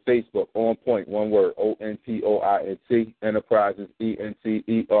 Again, Facebook, On Point, one word, ONPOINT, Enterprises,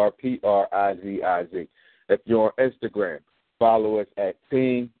 ENTERPRIZIZ. If you're on Instagram, follow us at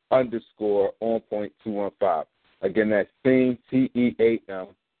team_OnPoint215. Again, that's team,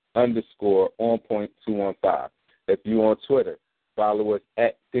 TEAM_OnPoint215. If you're on Twitter, follow us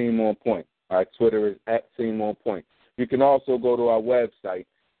at Team On Point. Our Twitter is at Team On Point. You can also go to our website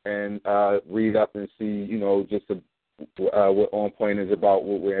and read up and see, just what On Point is about,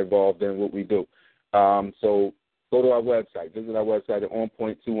 what we're involved in, what we do. So go to our website. Visit our website at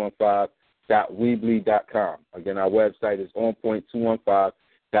onpoint215.weebly.com. Again, our website is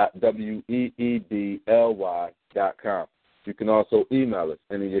onpoint215.weebly.com. You can also email us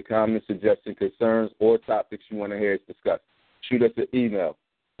any of your comments, suggestions, concerns, or topics you want to hear us discuss. Shoot us an email,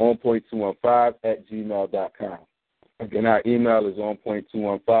 onpoint215@gmail.com. Again, our email is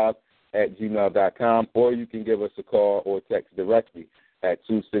onpoint215@gmail.com, or you can give us a call or text directly at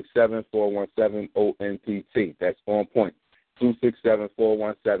 267-417-ONPT. That's On Point,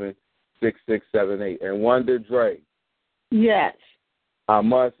 267-417-6678. And Wonder Dre. Yes. I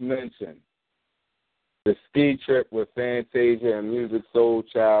must mention the ski trip with Fantasia and Music Soul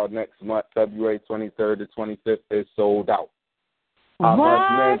Child next month, February 23rd to 25th, is sold out. I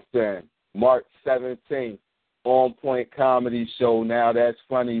must mention March 17th, On Point Comedy Show, Now That's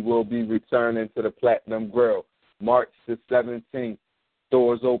Funny, will be returning to the Platinum Grill. March the 17th,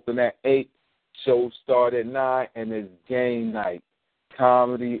 doors open at 8, shows start at 9, and it's game night.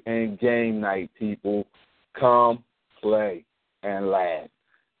 Comedy and game night, people. Come, play, and laugh.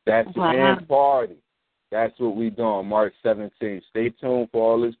 That's and party. That's what we doing March 17th. Stay tuned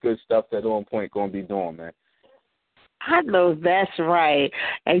for all this good stuff that On Point going to be doing, man. I know that's right.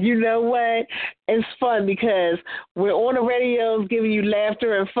 And you know what? It's fun because we're on the radios giving you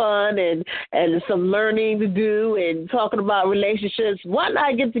laughter and fun and some learning to do and talking about relationships. Why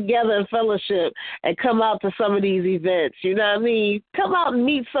not get together in fellowship and come out to some of these events? You know what I mean? Come out and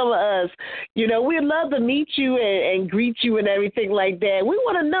meet some of us. We'd love to meet you and greet you and everything like that. We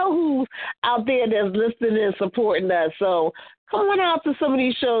want to know who's out there that's listening and supporting us. So come on out to some of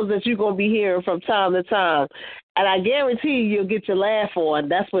these shows that you're going to be hearing from time to time. And I guarantee you'll get your laugh on.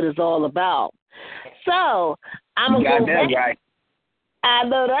 That's what it's all about. So, I'm going to go back. Right. I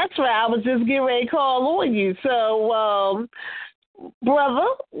know that's right. I was just getting ready to call on you. So, brother,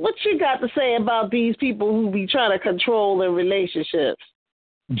 what you got to say about these people who be trying to control their relationships?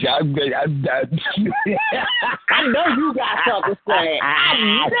 I know you got something to say.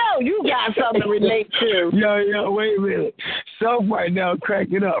 I know you got something to relate to. Yo, wait a minute. Some right now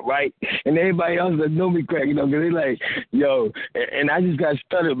cracking up, right? And everybody else that know me cracking up because they like, yo, and I just got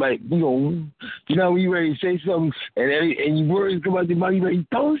started like, you know when you ready to say something and your words come out your mouth, you like,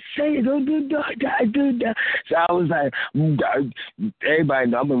 don't say it, don't do that. So I was like, everybody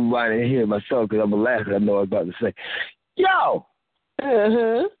know I'm gonna rewind and hear myself because I'm gonna laugh because I know what I'm about to say. Yo.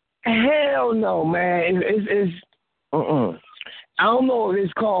 Hell no, man. It's I don't know if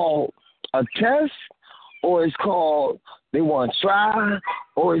it's called a test or it's called they want to try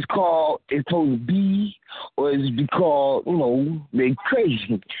or it's called it's supposed to be or it's because, they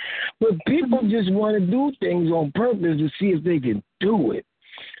crazy. But people just want to do things on purpose to see if they can do it.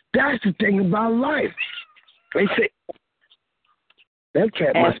 That's the thing about life. They say, that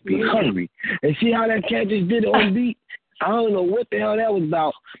cat must be hungry. And see how that cat just did it on beat? I don't know what the hell that was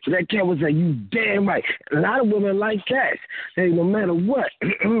about, but that cat was like, you damn right. A lot of women like cats. Hey, no matter what,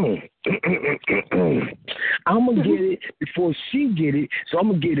 I'm going to get it before she get it, so I'm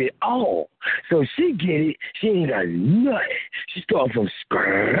going to get it all. So if she get it, she ain't got nothing. She start from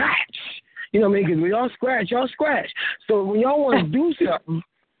scratch. You know what I mean? Because when y'all scratch. So when y'all want to do something,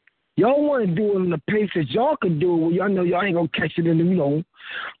 y'all want to do it in the pace that y'all can do it where y'all know y'all ain't going to catch it in the,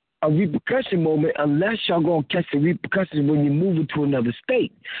 a repercussion moment unless y'all going to catch the repercussions when you move it to another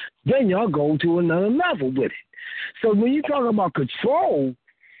state. Then y'all go to another level with it. So when you talk about control,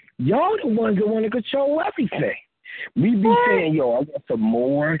 y'all the ones that want to control everything. We be saying, yo, I want some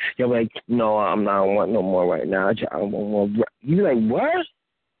more. You're like, no, I don't want no more right now. I don't want more. You like, what?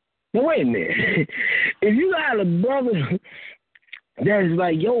 No, wait a minute. If you got a brother that's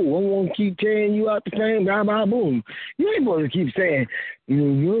like, yo, I want to keep tearing you out the frame, blah, blah, boom. You ain't supposed to keep saying,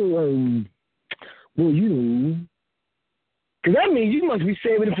 because that means you must be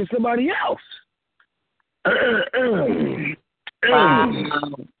saving it for somebody else. Wow.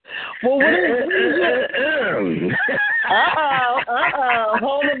 Well, what is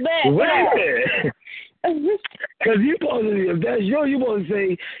hold it back. Because you supposed to, if that's you supposed to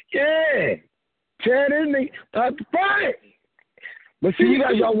say, yeah, tear this nigga out the frame. But see, you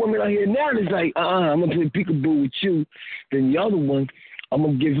got y'all women out here now that's like, I'm going to play peekaboo with you. Then the other one, I'm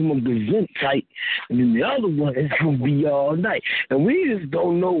going to give him a gazette tight. And then the other one is going to be all night. And we just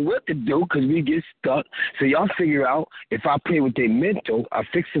don't know what to do because we get stuck. So y'all figure out, if I play with their mental, I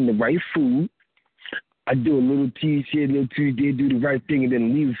fix them the right food. I do a little tease here, a little tease there, do the right thing, and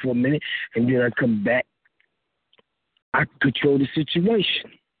then leave it for a minute. And then I come back. I control the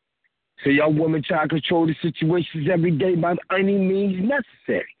situation. So y'all women try to control the situations every day by any means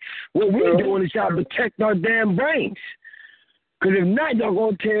necessary. What we're doing is trying to protect our damn brains. Because if not, y'all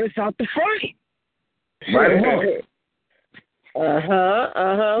going to tear us out the frame. Right or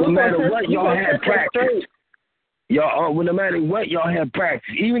wrong? No matter what, y'all have practice. No matter what, y'all have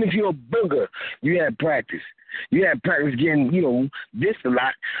practice. Even if you're a booger, you have practice. You have practice getting, this a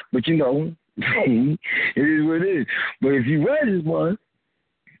lot. But, it is what it is. But if you register one,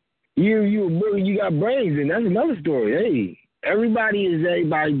 you a booger, you got brains, and that's another story. Hey, everybody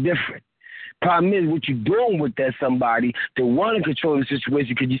different. Problem is, what you're doing with that somebody to want to control the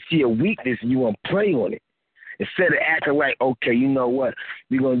situation because you see a weakness and you want to play on it. Instead of acting like, okay, you know what,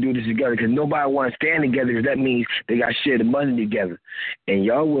 we're going to do this together because nobody want to stand together because that means they got to share the money together. And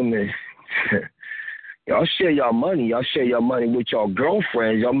y'all women, y'all share y'all money. Y'all share your money with y'all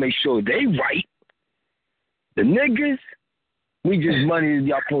girlfriends. Y'all make sure they right. The niggas, we just money that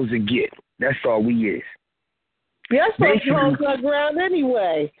y'all supposed to get. That's all we is. You're supposed to hold our ground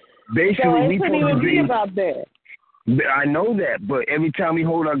anyway. Basically, so we couldn't even be about that. I know that, but every time we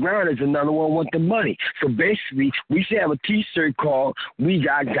hold our ground, there's another one want the money. So basically, we should have a T-shirt called "We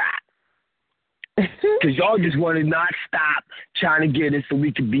Got." Because y'all just want to not stop trying to get it so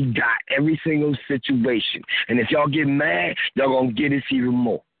we can be got every single situation. And if y'all get mad, y'all going to get us even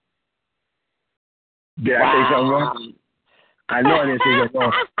more. Did I say something wrong? I know I didn't say something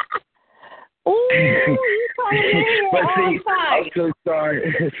wrong. Ooh, but see, I'm so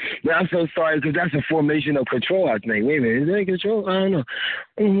sorry. I'm so sorry because that's a formation of control, I think. Wait a minute, is that control? I don't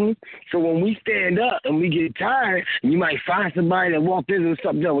know. So when we stand up and we get tired, and you might find somebody that walked into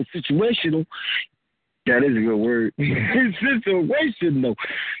something that was situational. That is a good word. It's situational.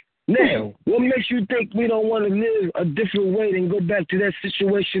 Now, what makes you think we don't want to live a different way than go back to that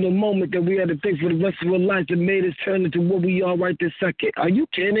situational moment that we had to think for the rest of our life that made us turn into what we are right this second? Are you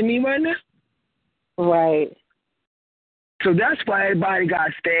kidding me right now? Right. So that's why everybody got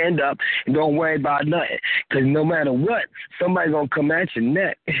to stand up and don't worry about nothing. Because no matter what, somebody's going to come at your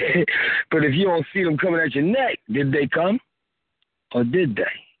neck. But if you don't see them coming at your neck, did they come? Or did they?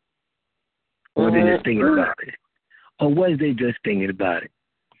 Or they just thinking about it? Or was they just thinking about it?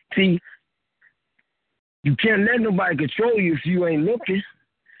 See, you can't let nobody control you if you ain't looking.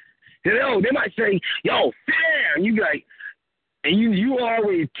 They might say, yo, damn, you like, and you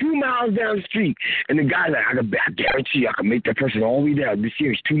already 2 miles down the street, and the guy's like, I guarantee I can make that person all the way down. This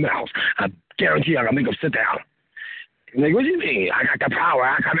here is 2 miles. I guarantee I can make them sit down. And like, what do you mean? I got the power.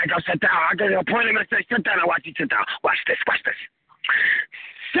 I can make them sit down. I can point him and say, sit down and watch you sit down. Watch this.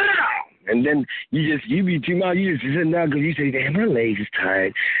 Sit down. And then you be 2 miles, you just sit down because you say, damn, my legs is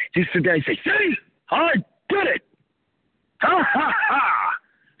tired. Just sit down and say, see, I did it. Ha, ha, ha.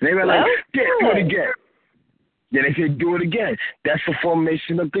 And they were like, yeah, do it again. Then they say, do it again. That's a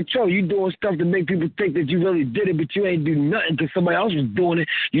formation of control. You doing stuff to make people think that you really did it, but you ain't do nothing because somebody else was doing it.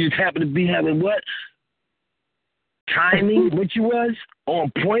 You just happen to be having what? Timing, what you was?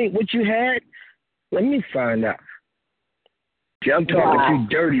 On point, what you had? Let me find out. See, I'm talking too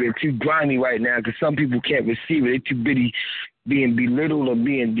dirty or too grimy right now because some people can't receive it. They're too busy being belittled or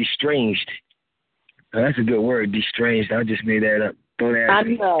being estranged. Now, that's a good word, estranged. I just made that up. Don't ask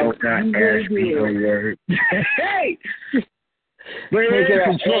me. Don't ask me no word. Hey! But it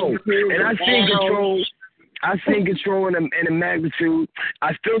is control. And I see control. I see control in a magnitude.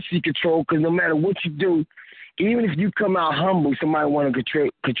 I still see control because no matter what you do, even if you come out humble, somebody want to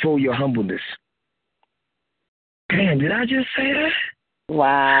control your humbleness. Damn, did I just say that?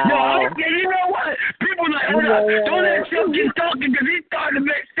 Wow. No, you know what? People like, hold up. Don't let him keep talking because he's starting to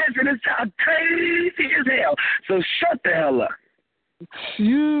make sense and it sounds crazy as hell. So shut the hell up.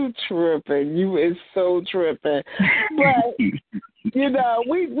 You tripping. You is so tripping. But, you know,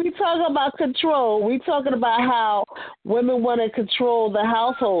 we talk about control. We talking about how women want to control the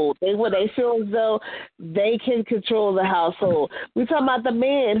household. They feel as though they can control the household. We talking about the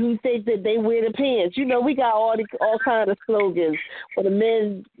men who think that they wear the pants. You know, we got all kind of slogans where the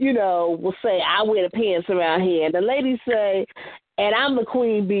men, you know, will say, I wear the pants around here. And the ladies say, and I'm the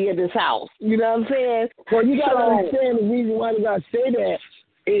queen bee of this house. You know what I'm saying? Well, you got to understand the reason why they got to say that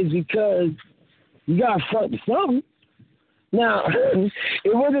is because you got to front something. Now,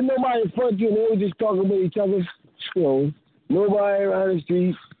 it wasn't nobody in front of you and they were just talking about each other. You know, nobody around the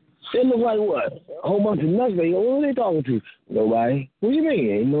street. They look like what? A whole bunch of nuts. Like, what are they talking to? Nobody. What do you mean?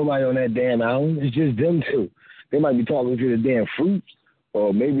 Ain't nobody on that damn island. It's just them two. They might be talking to the damn fruits.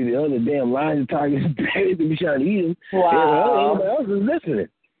 Or maybe the other damn lions and tigers to be trying to eat them. Wow. Everybody else is listening.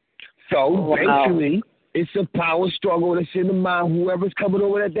 So, basically, it's a power struggle that's in the mind. Whoever's coming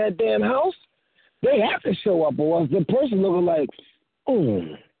over at that damn house, they have to show up, or else the person looking like,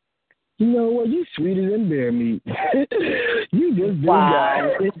 you know what, you sweeter than bear meat. You just do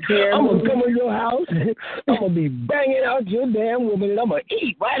that. I'm going to come in your house. I'm going to be banging out your damn woman, and I'm going to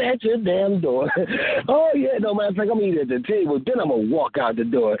eat right at your damn door. Oh, yeah, no matter of fact, I'm going to eat at the table. Then I'm going to walk out the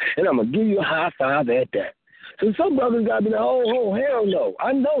door, and I'm going to give you a high five at that. So some brothers got to be like, oh, hell no.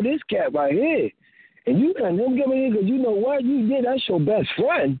 I know this cat right here. And you can him give me because you know what? You did. That's your best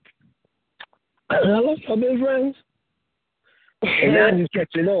friend. I love my best friends. And now you catch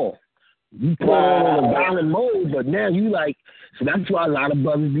it on. You put on a violent mode, but now you like, so that's why a lot of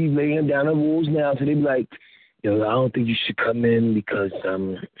brothers be laying down the rules now. So they be like, yo, I don't think you should come in because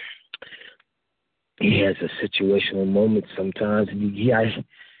he has a situational moment sometimes.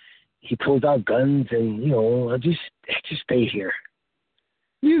 He pulls out guns and, you know, just stay here.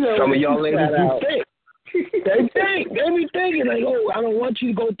 You know, some of y'all ladies do think. They be thinking like, oh, I don't want you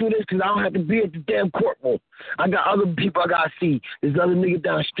to go through this because I don't have to be at the damn courtroom. I got other people I got to see. There's other nigga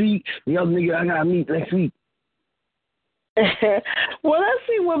down the street, the other nigga I got to meet next week. Well, let's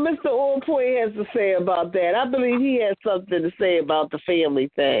see what Mr. On Point has to say about that. I believe he has something to say about the family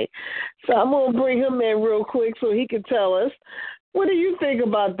thing. So I'm going to bring him in real quick so he can tell us. What do you think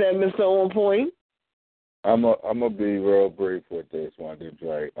about that, Mr. On Point? I'm gonna be real brief with this one,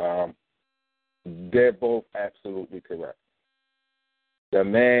 Dre. They're both absolutely correct. The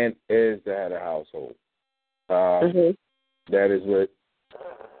man is the head of household. That is what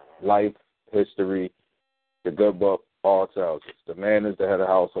life, history, the good book all tells us. The man is the head of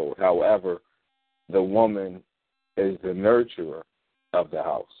household. However, the woman is the nurturer of the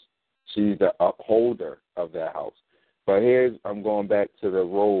house. She's the upholder of that house. But I'm going back to the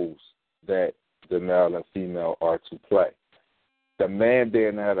roles that the male and female are to play. The man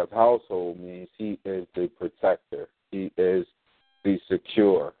being the head of household means he is the protector. He is the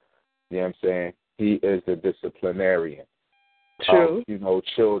secure. You know what I'm saying? He is the disciplinarian. True.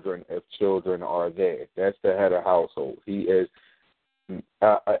 Children, if children are there. That's the head of household. He is,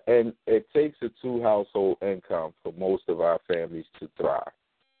 and it takes a 2-household income for most of our families to thrive.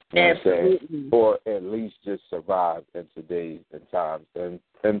 You know what I'm saying? Absolutely. Or at least just survive in today's and times and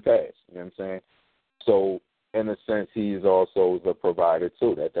past. You know what I'm saying? So, in a sense, he is also the provider,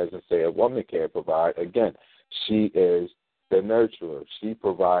 too. That doesn't say a woman can't provide. Again, she is the nurturer. She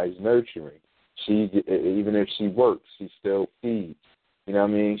provides nurturing. Even if she works, she still feeds. You know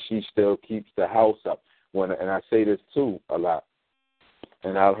what I mean? She still keeps the house up. And I say this, too, a lot.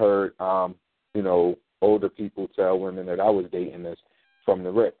 And I've heard, older people tell women that I was dating this from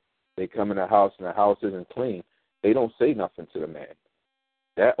the rip. They come in the house and the house isn't clean. They don't say nothing to the man.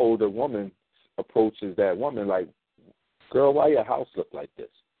 That older woman approaches that woman like, girl, why your house look like this?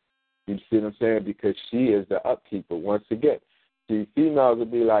 You see what I'm saying? Because she is the upkeeper. Once again, see, females will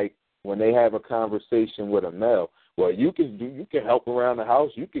be like, when they have a conversation with a male, well, you can help around the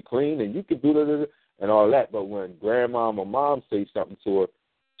house, you can clean, and you can do da and all that. But when grandma or mom say something to her,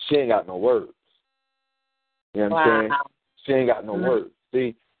 she ain't got no words. You know what I'm saying? She ain't got no words.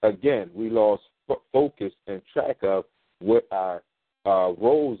 See, again, we lost focus and track of what our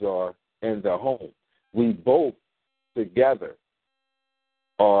roles are in the home. We both together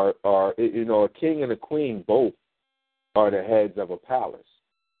are a king and a queen both are the heads of a palace.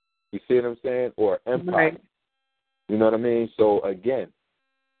 You see what I'm saying? Or empire. Right. You know what I mean? So again,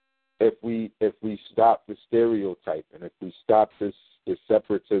 if we stop the stereotyping, if we stop the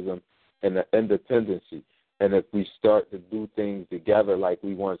separatism and the independency, and if we start to do things together like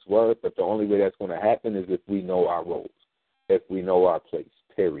we once were, but the only way that's going to happen is if we know our roles, if we know our place,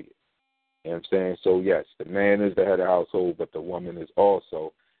 period. You know what I'm saying? So, yes, the man is the head of the household, but the woman is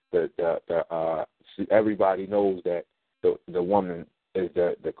also everybody knows that the woman is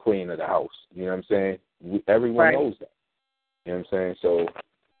the queen of the house. You know what I'm saying? Everyone knows that. You know what I'm saying? So,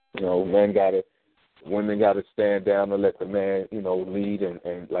 women got to stand down and let the man, lead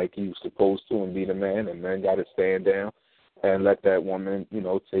and like he was supposed to and be the man, and men got to stand down and let that woman,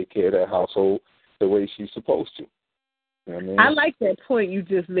 take care of that household the way she's supposed to. You know what I mean? I like that point you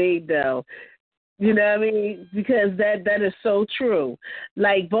just made, though. You know what I mean? Because that is so true.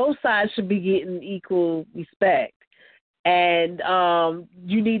 Like, both sides should be getting equal respect. And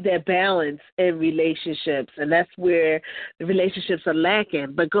you need that balance in relationships, and that's where the relationships are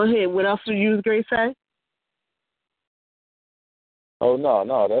lacking. But go ahead. What else do you agree, say? Oh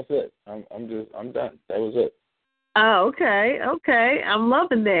no, that's it. I'm done. That was it. Oh, okay. I'm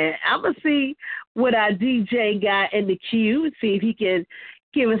loving that. I'm gonna see what our DJ got in the queue and see if he can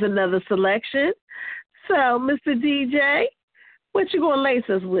give us another selection. So, Mr. DJ, what you gonna lace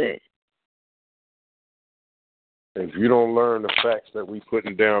us with? If you don't learn the facts that we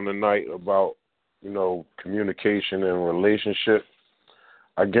putting down tonight about, communication and relationship,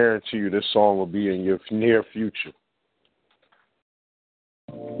 I guarantee you this song will be in your near future.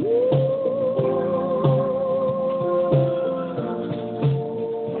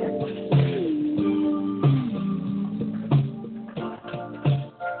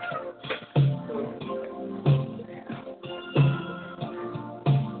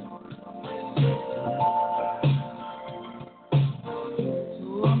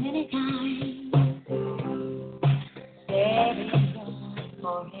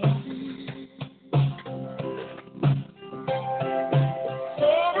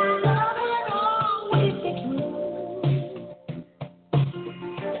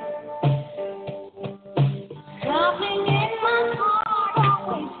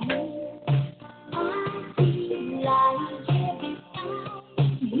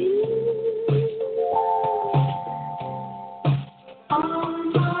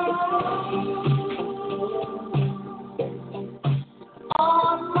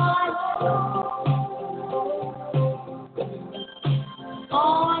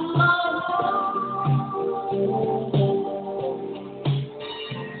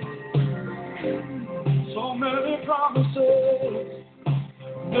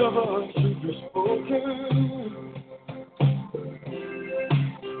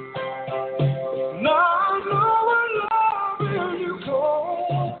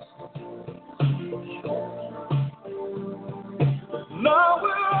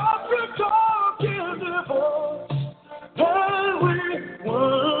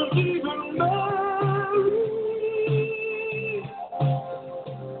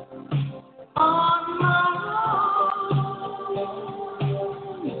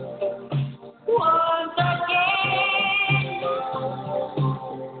 One that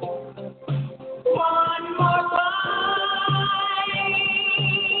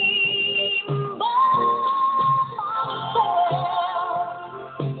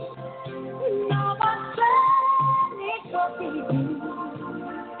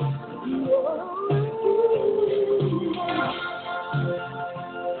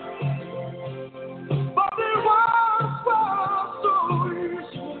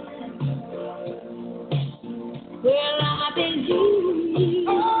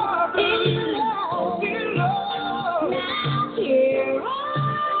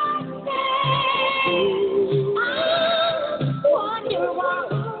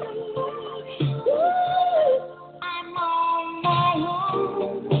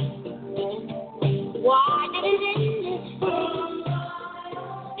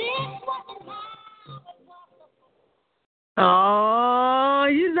Oh,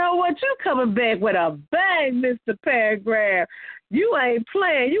 you know what? You coming back with a bang, Mr. Paragraph. You ain't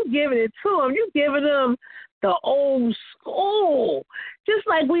playing. You giving it to them. You giving them the old school. Just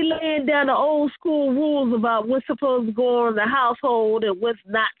like we laying down the old school rules about what's supposed to go on in the household and what's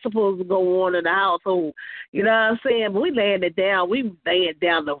not supposed to go on in the household. You know what I'm saying? But we laying it down. We laying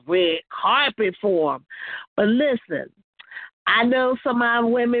down the red carpet for them. But listen, I know some of our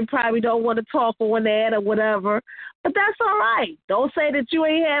women probably don't want to talk on that or whatever, but that's all right. Don't say that you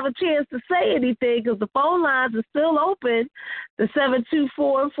ain't have a chance to say anything because the phone lines are still open. The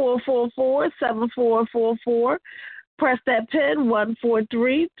 724-444-7444. Press that pin,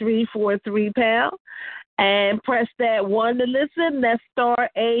 143-343 # and press that 1 to listen. That's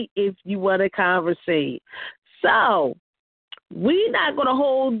 *8 if you want to conversate. So we're not going to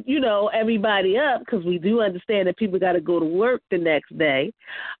hold, everybody up because we do understand that people got to go to work the next day.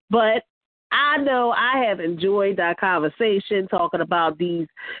 But I know I have enjoyed our conversation talking about these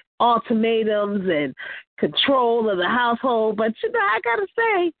ultimatums and control of the household. But, I got to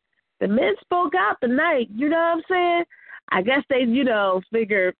say, the men spoke out tonight. You know what I'm saying? I guess they,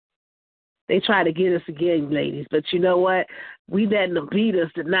 figure they try to get us again, ladies. But you know what? We letting them beat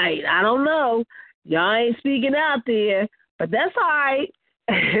us tonight. I don't know. Y'all ain't speaking out there. But that's all right.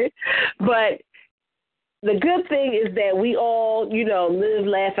 But the good thing is that we all, live,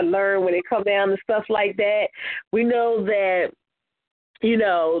 laugh, and learn when it comes down to stuff like that. We know that,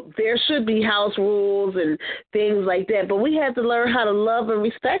 there should be house rules and things like that. But we have to learn how to love and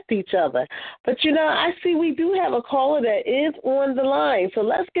respect each other. But, I see we do have a caller that is on the line. So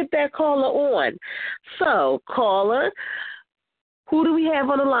let's get that caller on. So, caller, who do we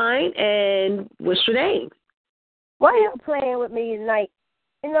have on the line and what's your name? Why are you playing with me tonight?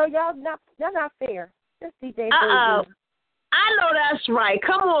 Y'all not fair. This DJ. I know that's right.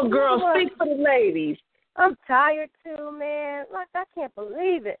 Come on, girl, speak for the ladies. I'm tired too, man. Like I can't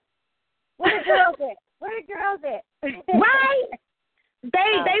believe it. Where the girls at? Right? They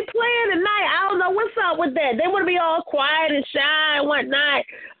playing tonight. I don't know what's up with that. They want to be all quiet and shy and whatnot.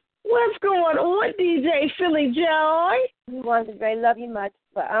 What's going on, DJ Philly Joy? You want to say love you much,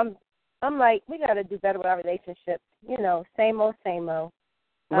 but I'm like, we got to do better with our relationships. Same old.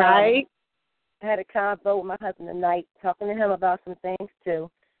 Right. I had a convo with my husband tonight, talking to him about some things too.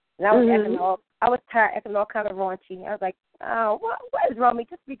 And I was I was tired, acting all kind of raunchy. I was like, oh, what is wrong with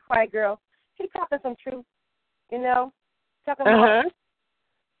me? Just be quiet, girl. She's talking some truth, talking about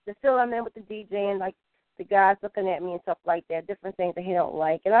the feel I'm in with the DJ and like the guys looking at me and stuff like that, different things that he don't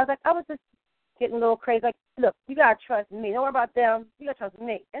like. And I was just getting a little crazy. Like, look, you got to trust me. Don't worry about them. You got to trust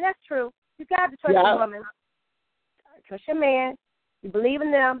me. And that's true. You got to trust your woman. Trust your man. You believe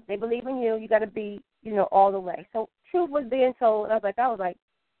in them. They believe in you. You got to be, all the way. So truth was being told. And I was like,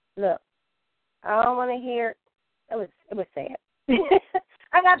 look, I don't want to hear. It was sad.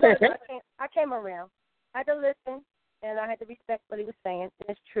 I got better. I came around. I had to listen, and I had to respect what he was saying. And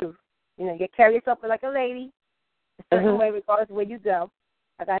it's true. You carry yourself like a lady, a certain way regardless of where you go.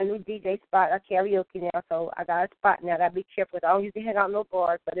 I got a new DJ spot. I karaoke now, so I got a spot now. I got to be careful. I don't usually hang out in no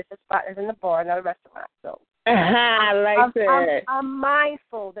bars, but it's a spot that's in the bar, not a restaurant. So I like that. I'm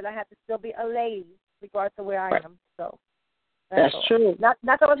mindful that I have to still be a lady regardless of where I am. So that's true. Not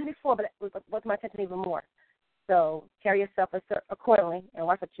that I wasn't before, but it was my attention even more. So carry yourself accordingly and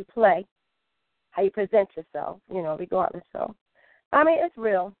watch what you play, how you present yourself, regardless. So, I mean, it's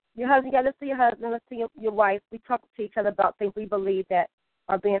real. Your husband, you got to listen to your husband, listen to your wife. We talk to each other about things we believe that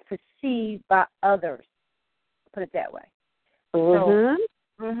are being perceived by others. Put it that way. Mhm.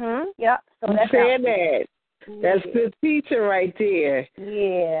 Yep. So I'm saying that. That's good teaching right there.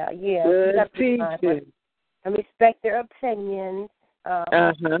 Yeah. Good teaching. And respect their opinions.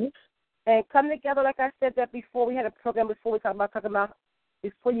 And come together, like I said that before. We had a program before we talking about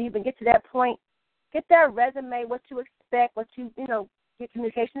before you even get to that point. Get that resume, what you expect, what you get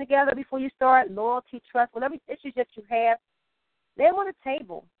communication together before you start, loyalty, trust, whatever issues that you have. They want a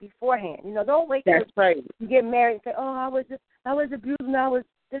table beforehand. Don't wait till you get married and say, "Oh, I was abused and I was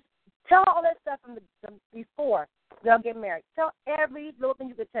just." Tell all that stuff from before they'll get married. Tell every little thing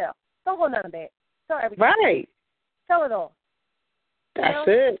you could tell. Don't hold none of that. Tell everything. Right. Tell it all. That's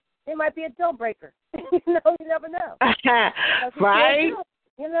it. It might be a deal breaker. You never know. Right.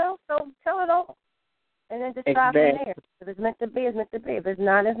 So tell it all, and then decide from there. If it's meant to be, it's meant to be. If it's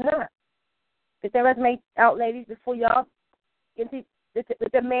not, it's not. Get that resume out, ladies, before y'all. With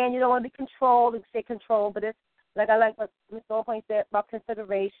the man, you don't want to be controlled and stay controlled, but it's like what Ms. Oldpoint said about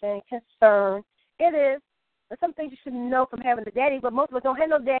consideration, concern. It is. There's some things you should know from having a daddy, but most of us don't have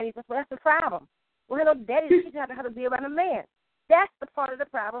no daddies. That's the problem. We don't have no daddies to teach you how to be around a man. That's the part of the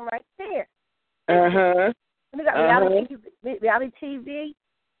problem right there. We got reality reality TV,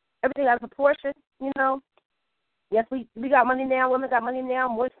 everything out of proportion, you know. Yes, we got money now. Women got money now.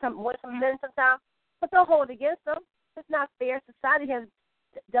 More some men sometimes, but don't hold it against them. It's not fair. Society has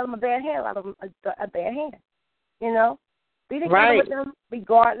dealt them a bad hand, a lot of them a bad hand. You know, be together with them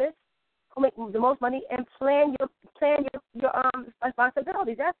regardless. Who make the most money and plan your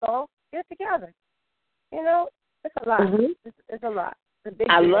responsibilities. That's all. Get together. You know, it's a lot. Mm-hmm. It's a lot.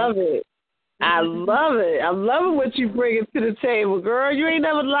 I love it. I love it. I'm loving what you bringing to the table, girl. You ain't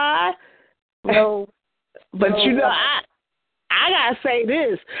never lied. No. But you know, I gotta say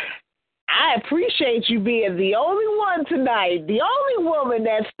this. I appreciate you being the only one tonight, the only woman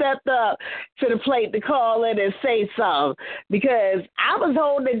that stepped up to the plate to call in and say something. Because I was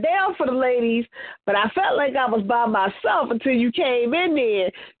holding it down for the ladies, but I felt like I was by myself until you came in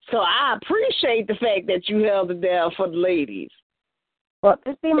there. So I appreciate the fact that you held it down for the ladies. Well,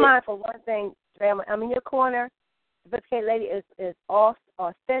 just be mindful one thing, Drea. I'm in your corner. The sophisticated lady is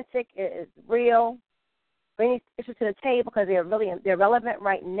authentic. It is real. Bring these issues to the table because they're relevant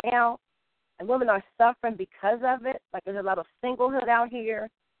right now. And women are suffering because of it. Like there's a lot of singlehood out here.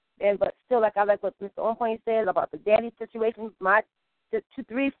 But still, like what Mr. On Point said about the daddy situation, my 2,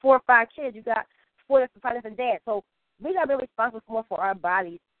 3, 4, 5 kids, you got 4 different dads. So we got to be responsible more for our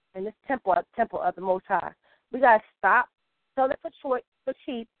bodies and this temple of the Most High. We got to stop selling it for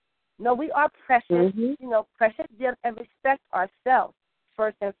cheap. No, we are precious, precious gems, and respect ourselves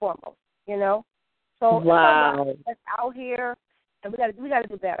first and foremost, So wow. It's out here, and we got to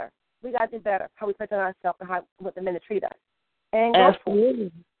do better. We got to do better how we present ourselves and how what the men that treat us. And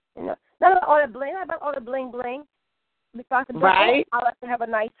absolutely. Not about all the bling, not about all the bling bling. Because I like to have a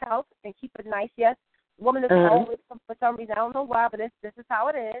nice house and keep it nice. Yes, the woman is always for some reason I don't know why, but this is how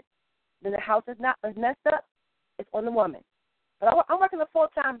it is. Then the house is messed up. It's on the woman. But I'm working a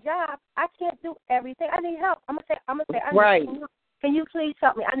full-time job. I can't do everything. I need help. I'm gonna say, right. Can you please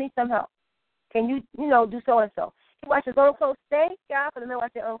help me? I need some help. Can you, do so and so? He wash his own clothes. Thank God for the men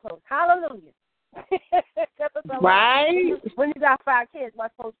wash their own clothes. Hallelujah. Right. When you got 5 kids,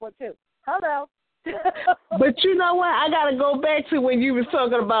 wash clothes for 2. Hello. But you know what? I got to go back to when you were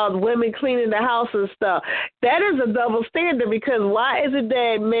talking about women cleaning the house and stuff. That is a double standard because why is it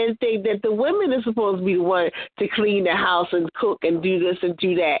that men think that the women are supposed to be the one to clean the house and cook and do this and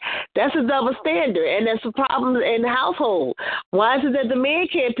do that? That's a double standard, and that's a problem in the household. Why is it that the man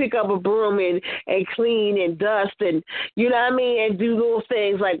can't pick up a broom and clean and dust and, and do little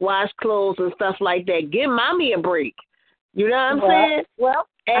things like wash clothes and stuff like that? Give mommy a break. You know what I'm saying? Well,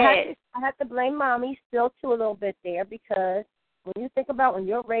 I have to blame mommy still, too, a little bit there because when you think about when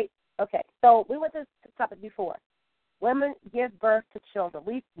you're raped, okay, so we went to this topic before. Women give birth to children.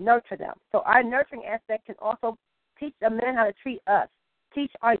 We nurture them. So our nurturing aspect can also teach the men how to treat us,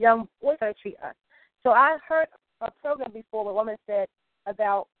 teach our young boys how to treat us. So I heard a program before where a woman said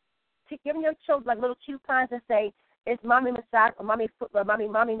about giving your children like little coupons and say, it's mommy massage or mommy foot or mommy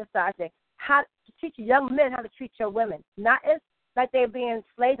massaging. How to teach young men how to treat your women. Not as like they're being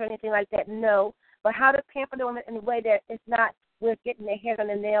slaves or anything like that, no. But how to pamper the women in a way that it's not we're getting their hair on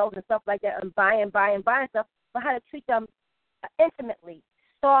their nails and stuff like that and buying stuff, but how to treat them intimately,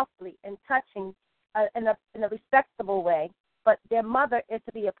 softly, and touching in a respectable way. But their mother is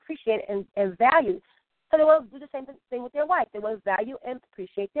to be appreciated and valued. So they will do the same thing with their wife. They will value and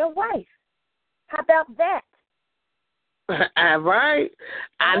appreciate their wife. How about that? Right.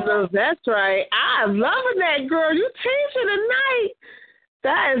 I know that's right. I'm loving that, girl. You teaching tonight.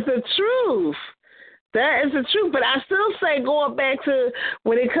 That is the truth. That is the truth. But I still say going back to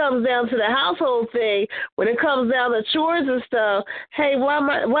when it comes down to the household thing, when it comes down to chores and stuff, hey, why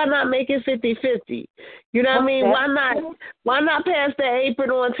not make it 50-50? You know what I mean? Why not pass that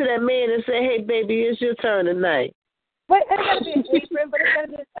apron on to that man and say, hey, baby, it's your turn tonight? But it's got to be an apron, but it's got to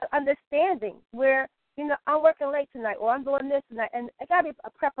be an understanding where, I'm working late tonight, or I'm doing this tonight, and it got to be a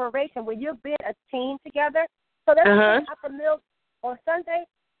preparation where you're being a team together. So let's plan out the meals on Sunday.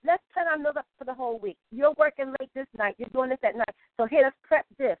 Let's plan our meals up for the whole week. You're working late this night. You're doing this at night. So here, let's prep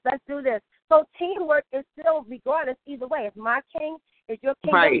this. Let's do this. So teamwork is still regardless either way. It's my king. It's your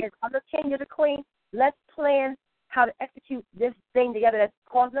kingdom. Right. It's other king. You're the queen. Let's plan how to execute this thing together that's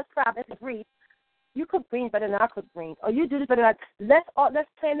causing us problems. It's grief. You cook greens better than I cook greens, or you do this better than I. Let's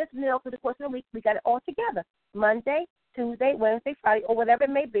plan this meal for the course of the week. We got it all together. Monday, Tuesday, Wednesday, Friday, or whatever it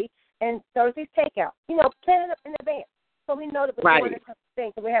may be, and Thursday's takeout. Plan it up in advance so we know that we're doing this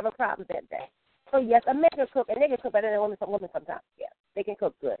thing, so we have a problem that day. So yes, a man can cook, and they can cook better than women sometimes. Yeah, they can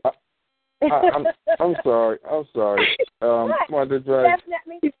cook good. I'm sorry. Mother Drea.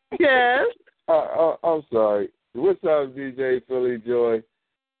 Yes. I'm sorry. What's up, DJ Philly Joy?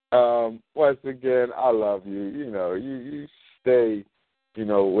 Once again, I love you. You stay,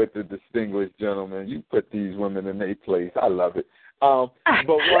 with the distinguished gentleman. You put these women in their place. I love it. But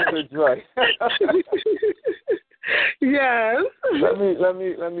Wonder Dre. Yes. Let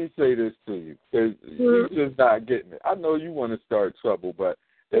me say this to you, because you're just not getting it. I know you want to start trouble, but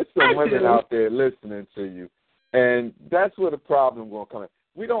there's some women out there listening to you, and that's where the problem going to come in.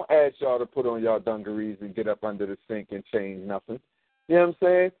 We don't ask y'all to put on y'all dungarees and get up under the sink and change nothing. You know what I'm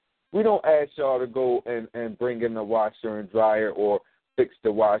saying? We don't ask y'all to go and bring in the washer and dryer or fix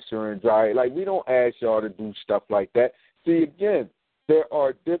the washer and dryer. Like, we don't ask y'all to do stuff like that. See, again, there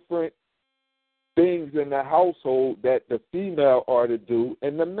are different things in the household that the female are to do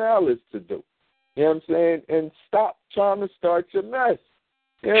and the male is to do. You know what I'm saying? And stop trying to start your mess.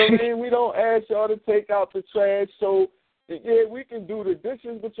 You know what I mean? We don't ask y'all to take out the trash. So, yeah, we can do the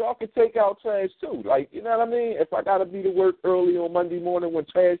dishes, but y'all can take out trash too. Like, you know what I mean? If I got to be to work early on Monday morning when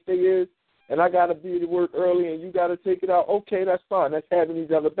trash day is, and I got to be to work early and you got to take it out, okay, that's fine. That's having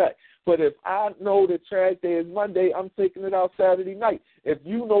each other back. But if I know that trash day is Monday, I'm taking it out Saturday night. If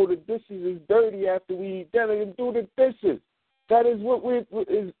you know the dishes is dirty after we eat dinner, then do the dishes. That is what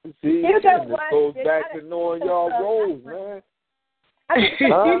see, this goes back to knowing y'all roles, man. I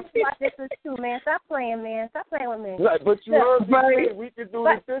just watch this too, man. Stop playing, man. Stop playing with me. Right, but you heard me say we can do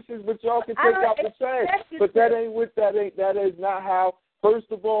the dishes, but y'all can take out the trash. But that is not how.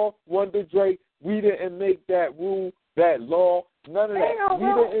 First of all, Wonder Drake, we didn't make that rule, that law, none of that. We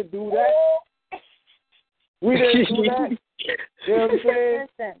didn't do that. We didn't do that. You know what I'm saying?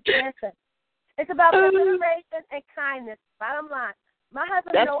 Listen. It's about consideration and kindness. Bottom line. My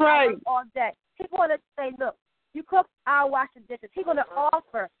husband knows I work all day. He's going to say, look, you cook, I'll wash the dishes. He's going to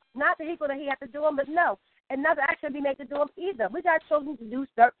offer. Not that he has to do them, but no. And not that I shouldn't be made to do them either. We got children to do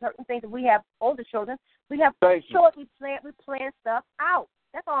certain things. We have older children. We have children. We plan stuff out.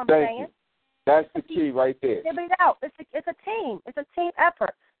 That's all I'm saying. That's the key right there. Figure it out. It's a team. It's a team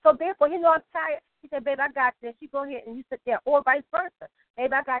effort. So therefore, I'm tired. He said, babe, I got this. You go ahead and you sit there. Or vice versa.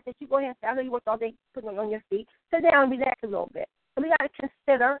 Babe, I got this. You go ahead and sit. I know you worked all day putting it on your feet. Sit down and relax a little bit. So we got to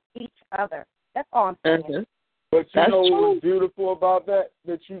consider each other. That's all I'm saying. Mm-hmm. But you know what's beautiful about that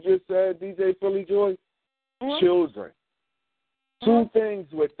you just said, DJ Philly Joy? Mm-hmm. Children. Two things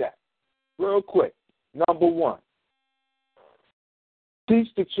with that. Real quick. Number one, teach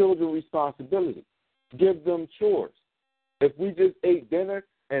the children responsibility. Give them chores. If we just ate dinner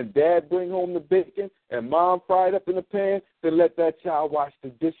and Dad bring home the bacon and Mom fried up in the pan, then let that child wash the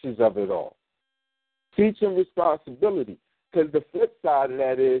dishes of it all. Teach them responsibility. Because the flip side of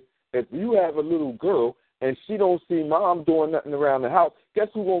that is, if you have a little girl and she don't see Mom doing nothing around the house, guess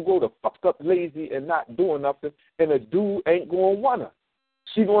who's going to go to fuck up lazy and not doing nothing, and a dude ain't going to want her.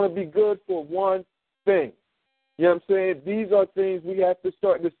 She's going to be good for one thing. You know what I'm saying? These are things we have to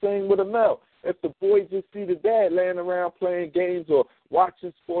start the same with a male. If the boy just see the dad laying around playing games or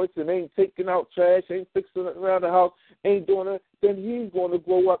watching sports and ain't taking out trash, ain't fixing it around the house, ain't doing it, then he's going to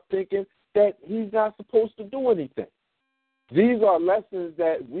grow up thinking that he's not supposed to do anything. These are lessons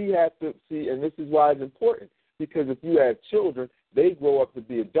that we have to see, and this is why it's important, because if you have children, they grow up to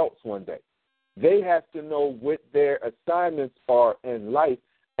be adults one day. They have to know what their assignments are in life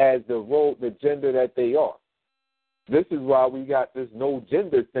as the gender that they are. This is why we got this no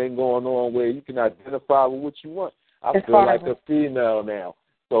gender thing going on where you can identify with what you want. I feel like a female now,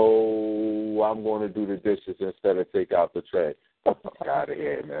 so I'm going to do the dishes instead of take out the trash. Get the fuck out of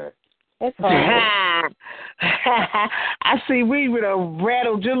here, man. It's hard. I see we would have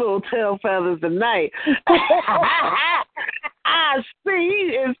rattled your little tail feathers tonight. I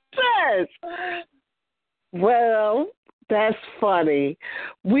see it's pissed. Well, that's funny.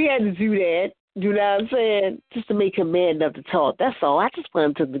 We had to do that. You know what I'm saying? Just to make him man enough to talk. That's all. I just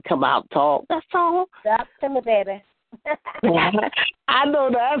want him to come out and talk. That's all. Stop to me, baby. I know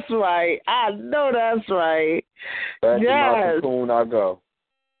that's right. Back yes. to my cocoon I go.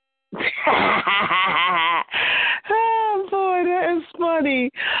 Oh, boy, that is funny.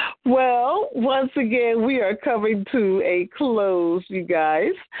 Well, once again, we are coming to a close, you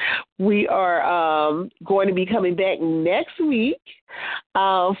guys. We are going to be coming back next week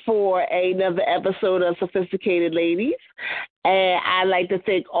for another episode of Sophisticated Ladies. And I'd like to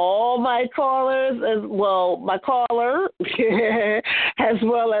thank all my callers, my caller, as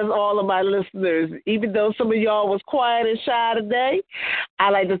well as all of my listeners. Even though some of y'all was quiet and shy today,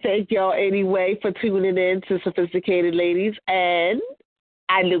 I'd like to thank y'all anyway for tuning in to Sophisticated Ladies. And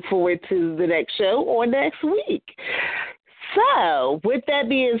I look forward to the next show or next week. So, with that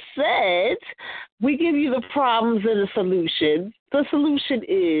being said, we give you the problems and the solution. The solution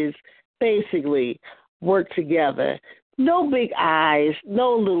is basically work together. No big I's,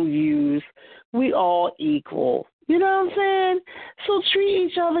 no little U's. We all equal. You know what I'm saying? So treat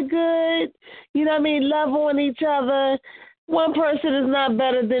each other good. You know what I mean? Love on each other. One person is not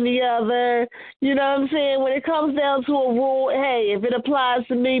better than the other. You know what I'm saying? When it comes down to a rule, hey, if it applies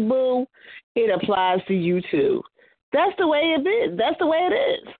to me, boo, it applies to you too. That's the way it is. That's the way it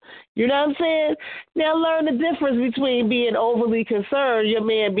is. You know what I'm saying? Now learn the difference between being overly concerned, your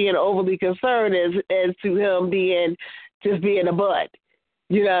man being overly concerned as to him being just being a butt.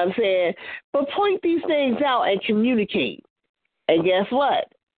 You know what I'm saying? But point these things out and communicate. And guess what?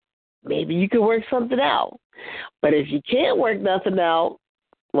 Maybe you can work something out. But if you can't work nothing out,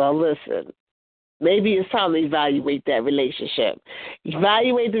 well, listen, maybe it's time to evaluate that relationship.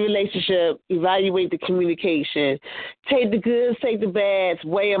 Evaluate the relationship, evaluate the communication, take the goods, take the bads,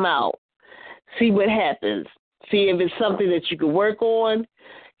 weigh them out, see what happens, see if it's something that you can work on,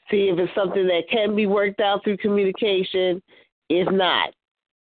 see if it's something that can be worked out through communication. If not,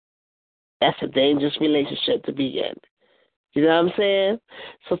 that's a dangerous relationship to be in. You know what I'm saying?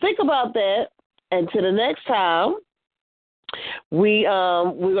 So think about that. And to the next time, we're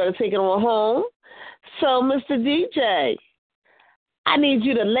going to take it on home. So, Mr. DJ, I need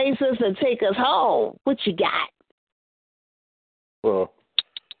you to lace us and take us home. What you got? Well,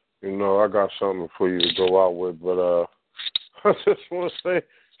 you know, I got something for you to go out with, but I just want to say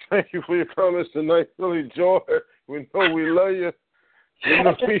thank you for your comments tonight, Philly Joy. We know we love you. You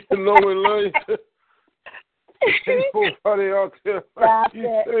know we love you. Everybody out there, you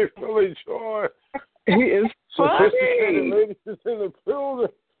say Philly Joy. He is funny. Sophisticated ladies in the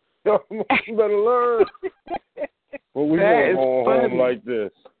building. Y'all better learn. Well, we won't go home like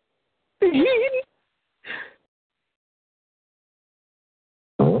this. Oh,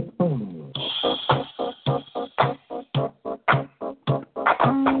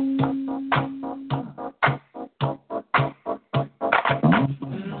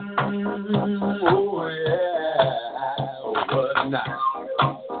 yeah. What a night.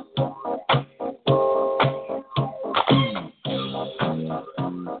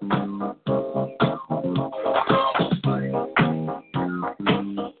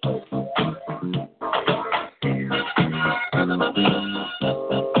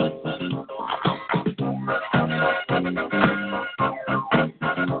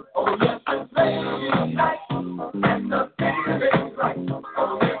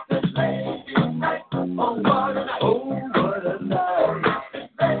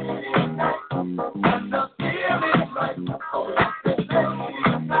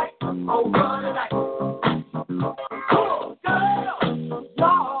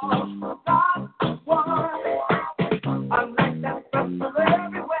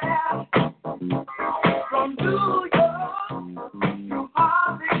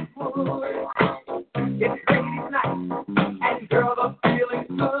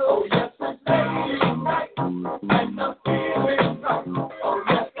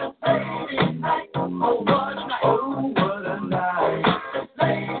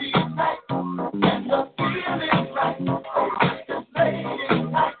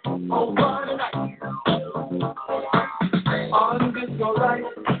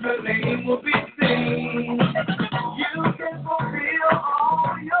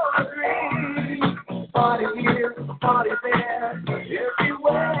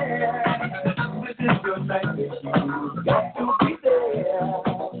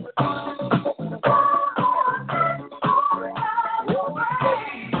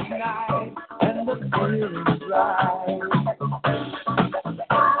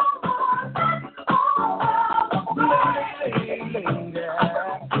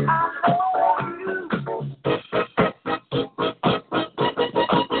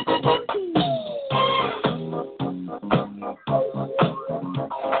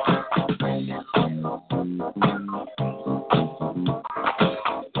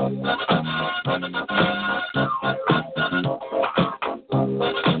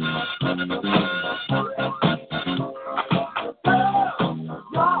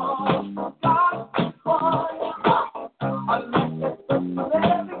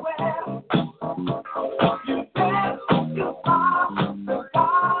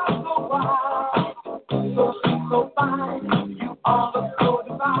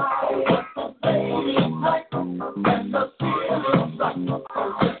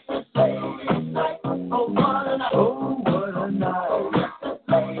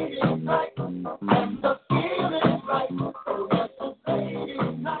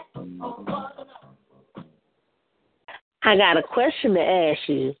 I got a question to ask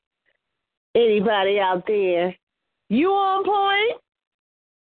you. Anybody out there, you on point?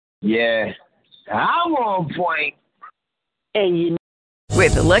 Yeah, I'm on point. And you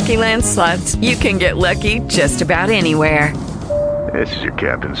With the Lucky Land Slots, you can get lucky just about anywhere. This is your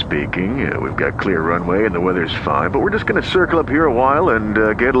captain speaking. We've got clear runway and the weather's fine, but we're just going to circle up here a while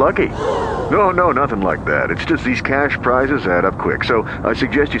and get lucky. No, nothing like that. It's just these cash prizes add up quick. So I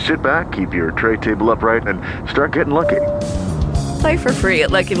suggest you sit back, keep your tray table upright, and start getting lucky. Play for free at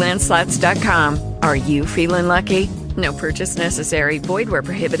LuckyLandSlots.com. Are you feeling lucky? No purchase necessary. Void where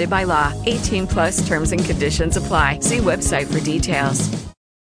prohibited by law. 18+ terms and conditions apply. See website for details.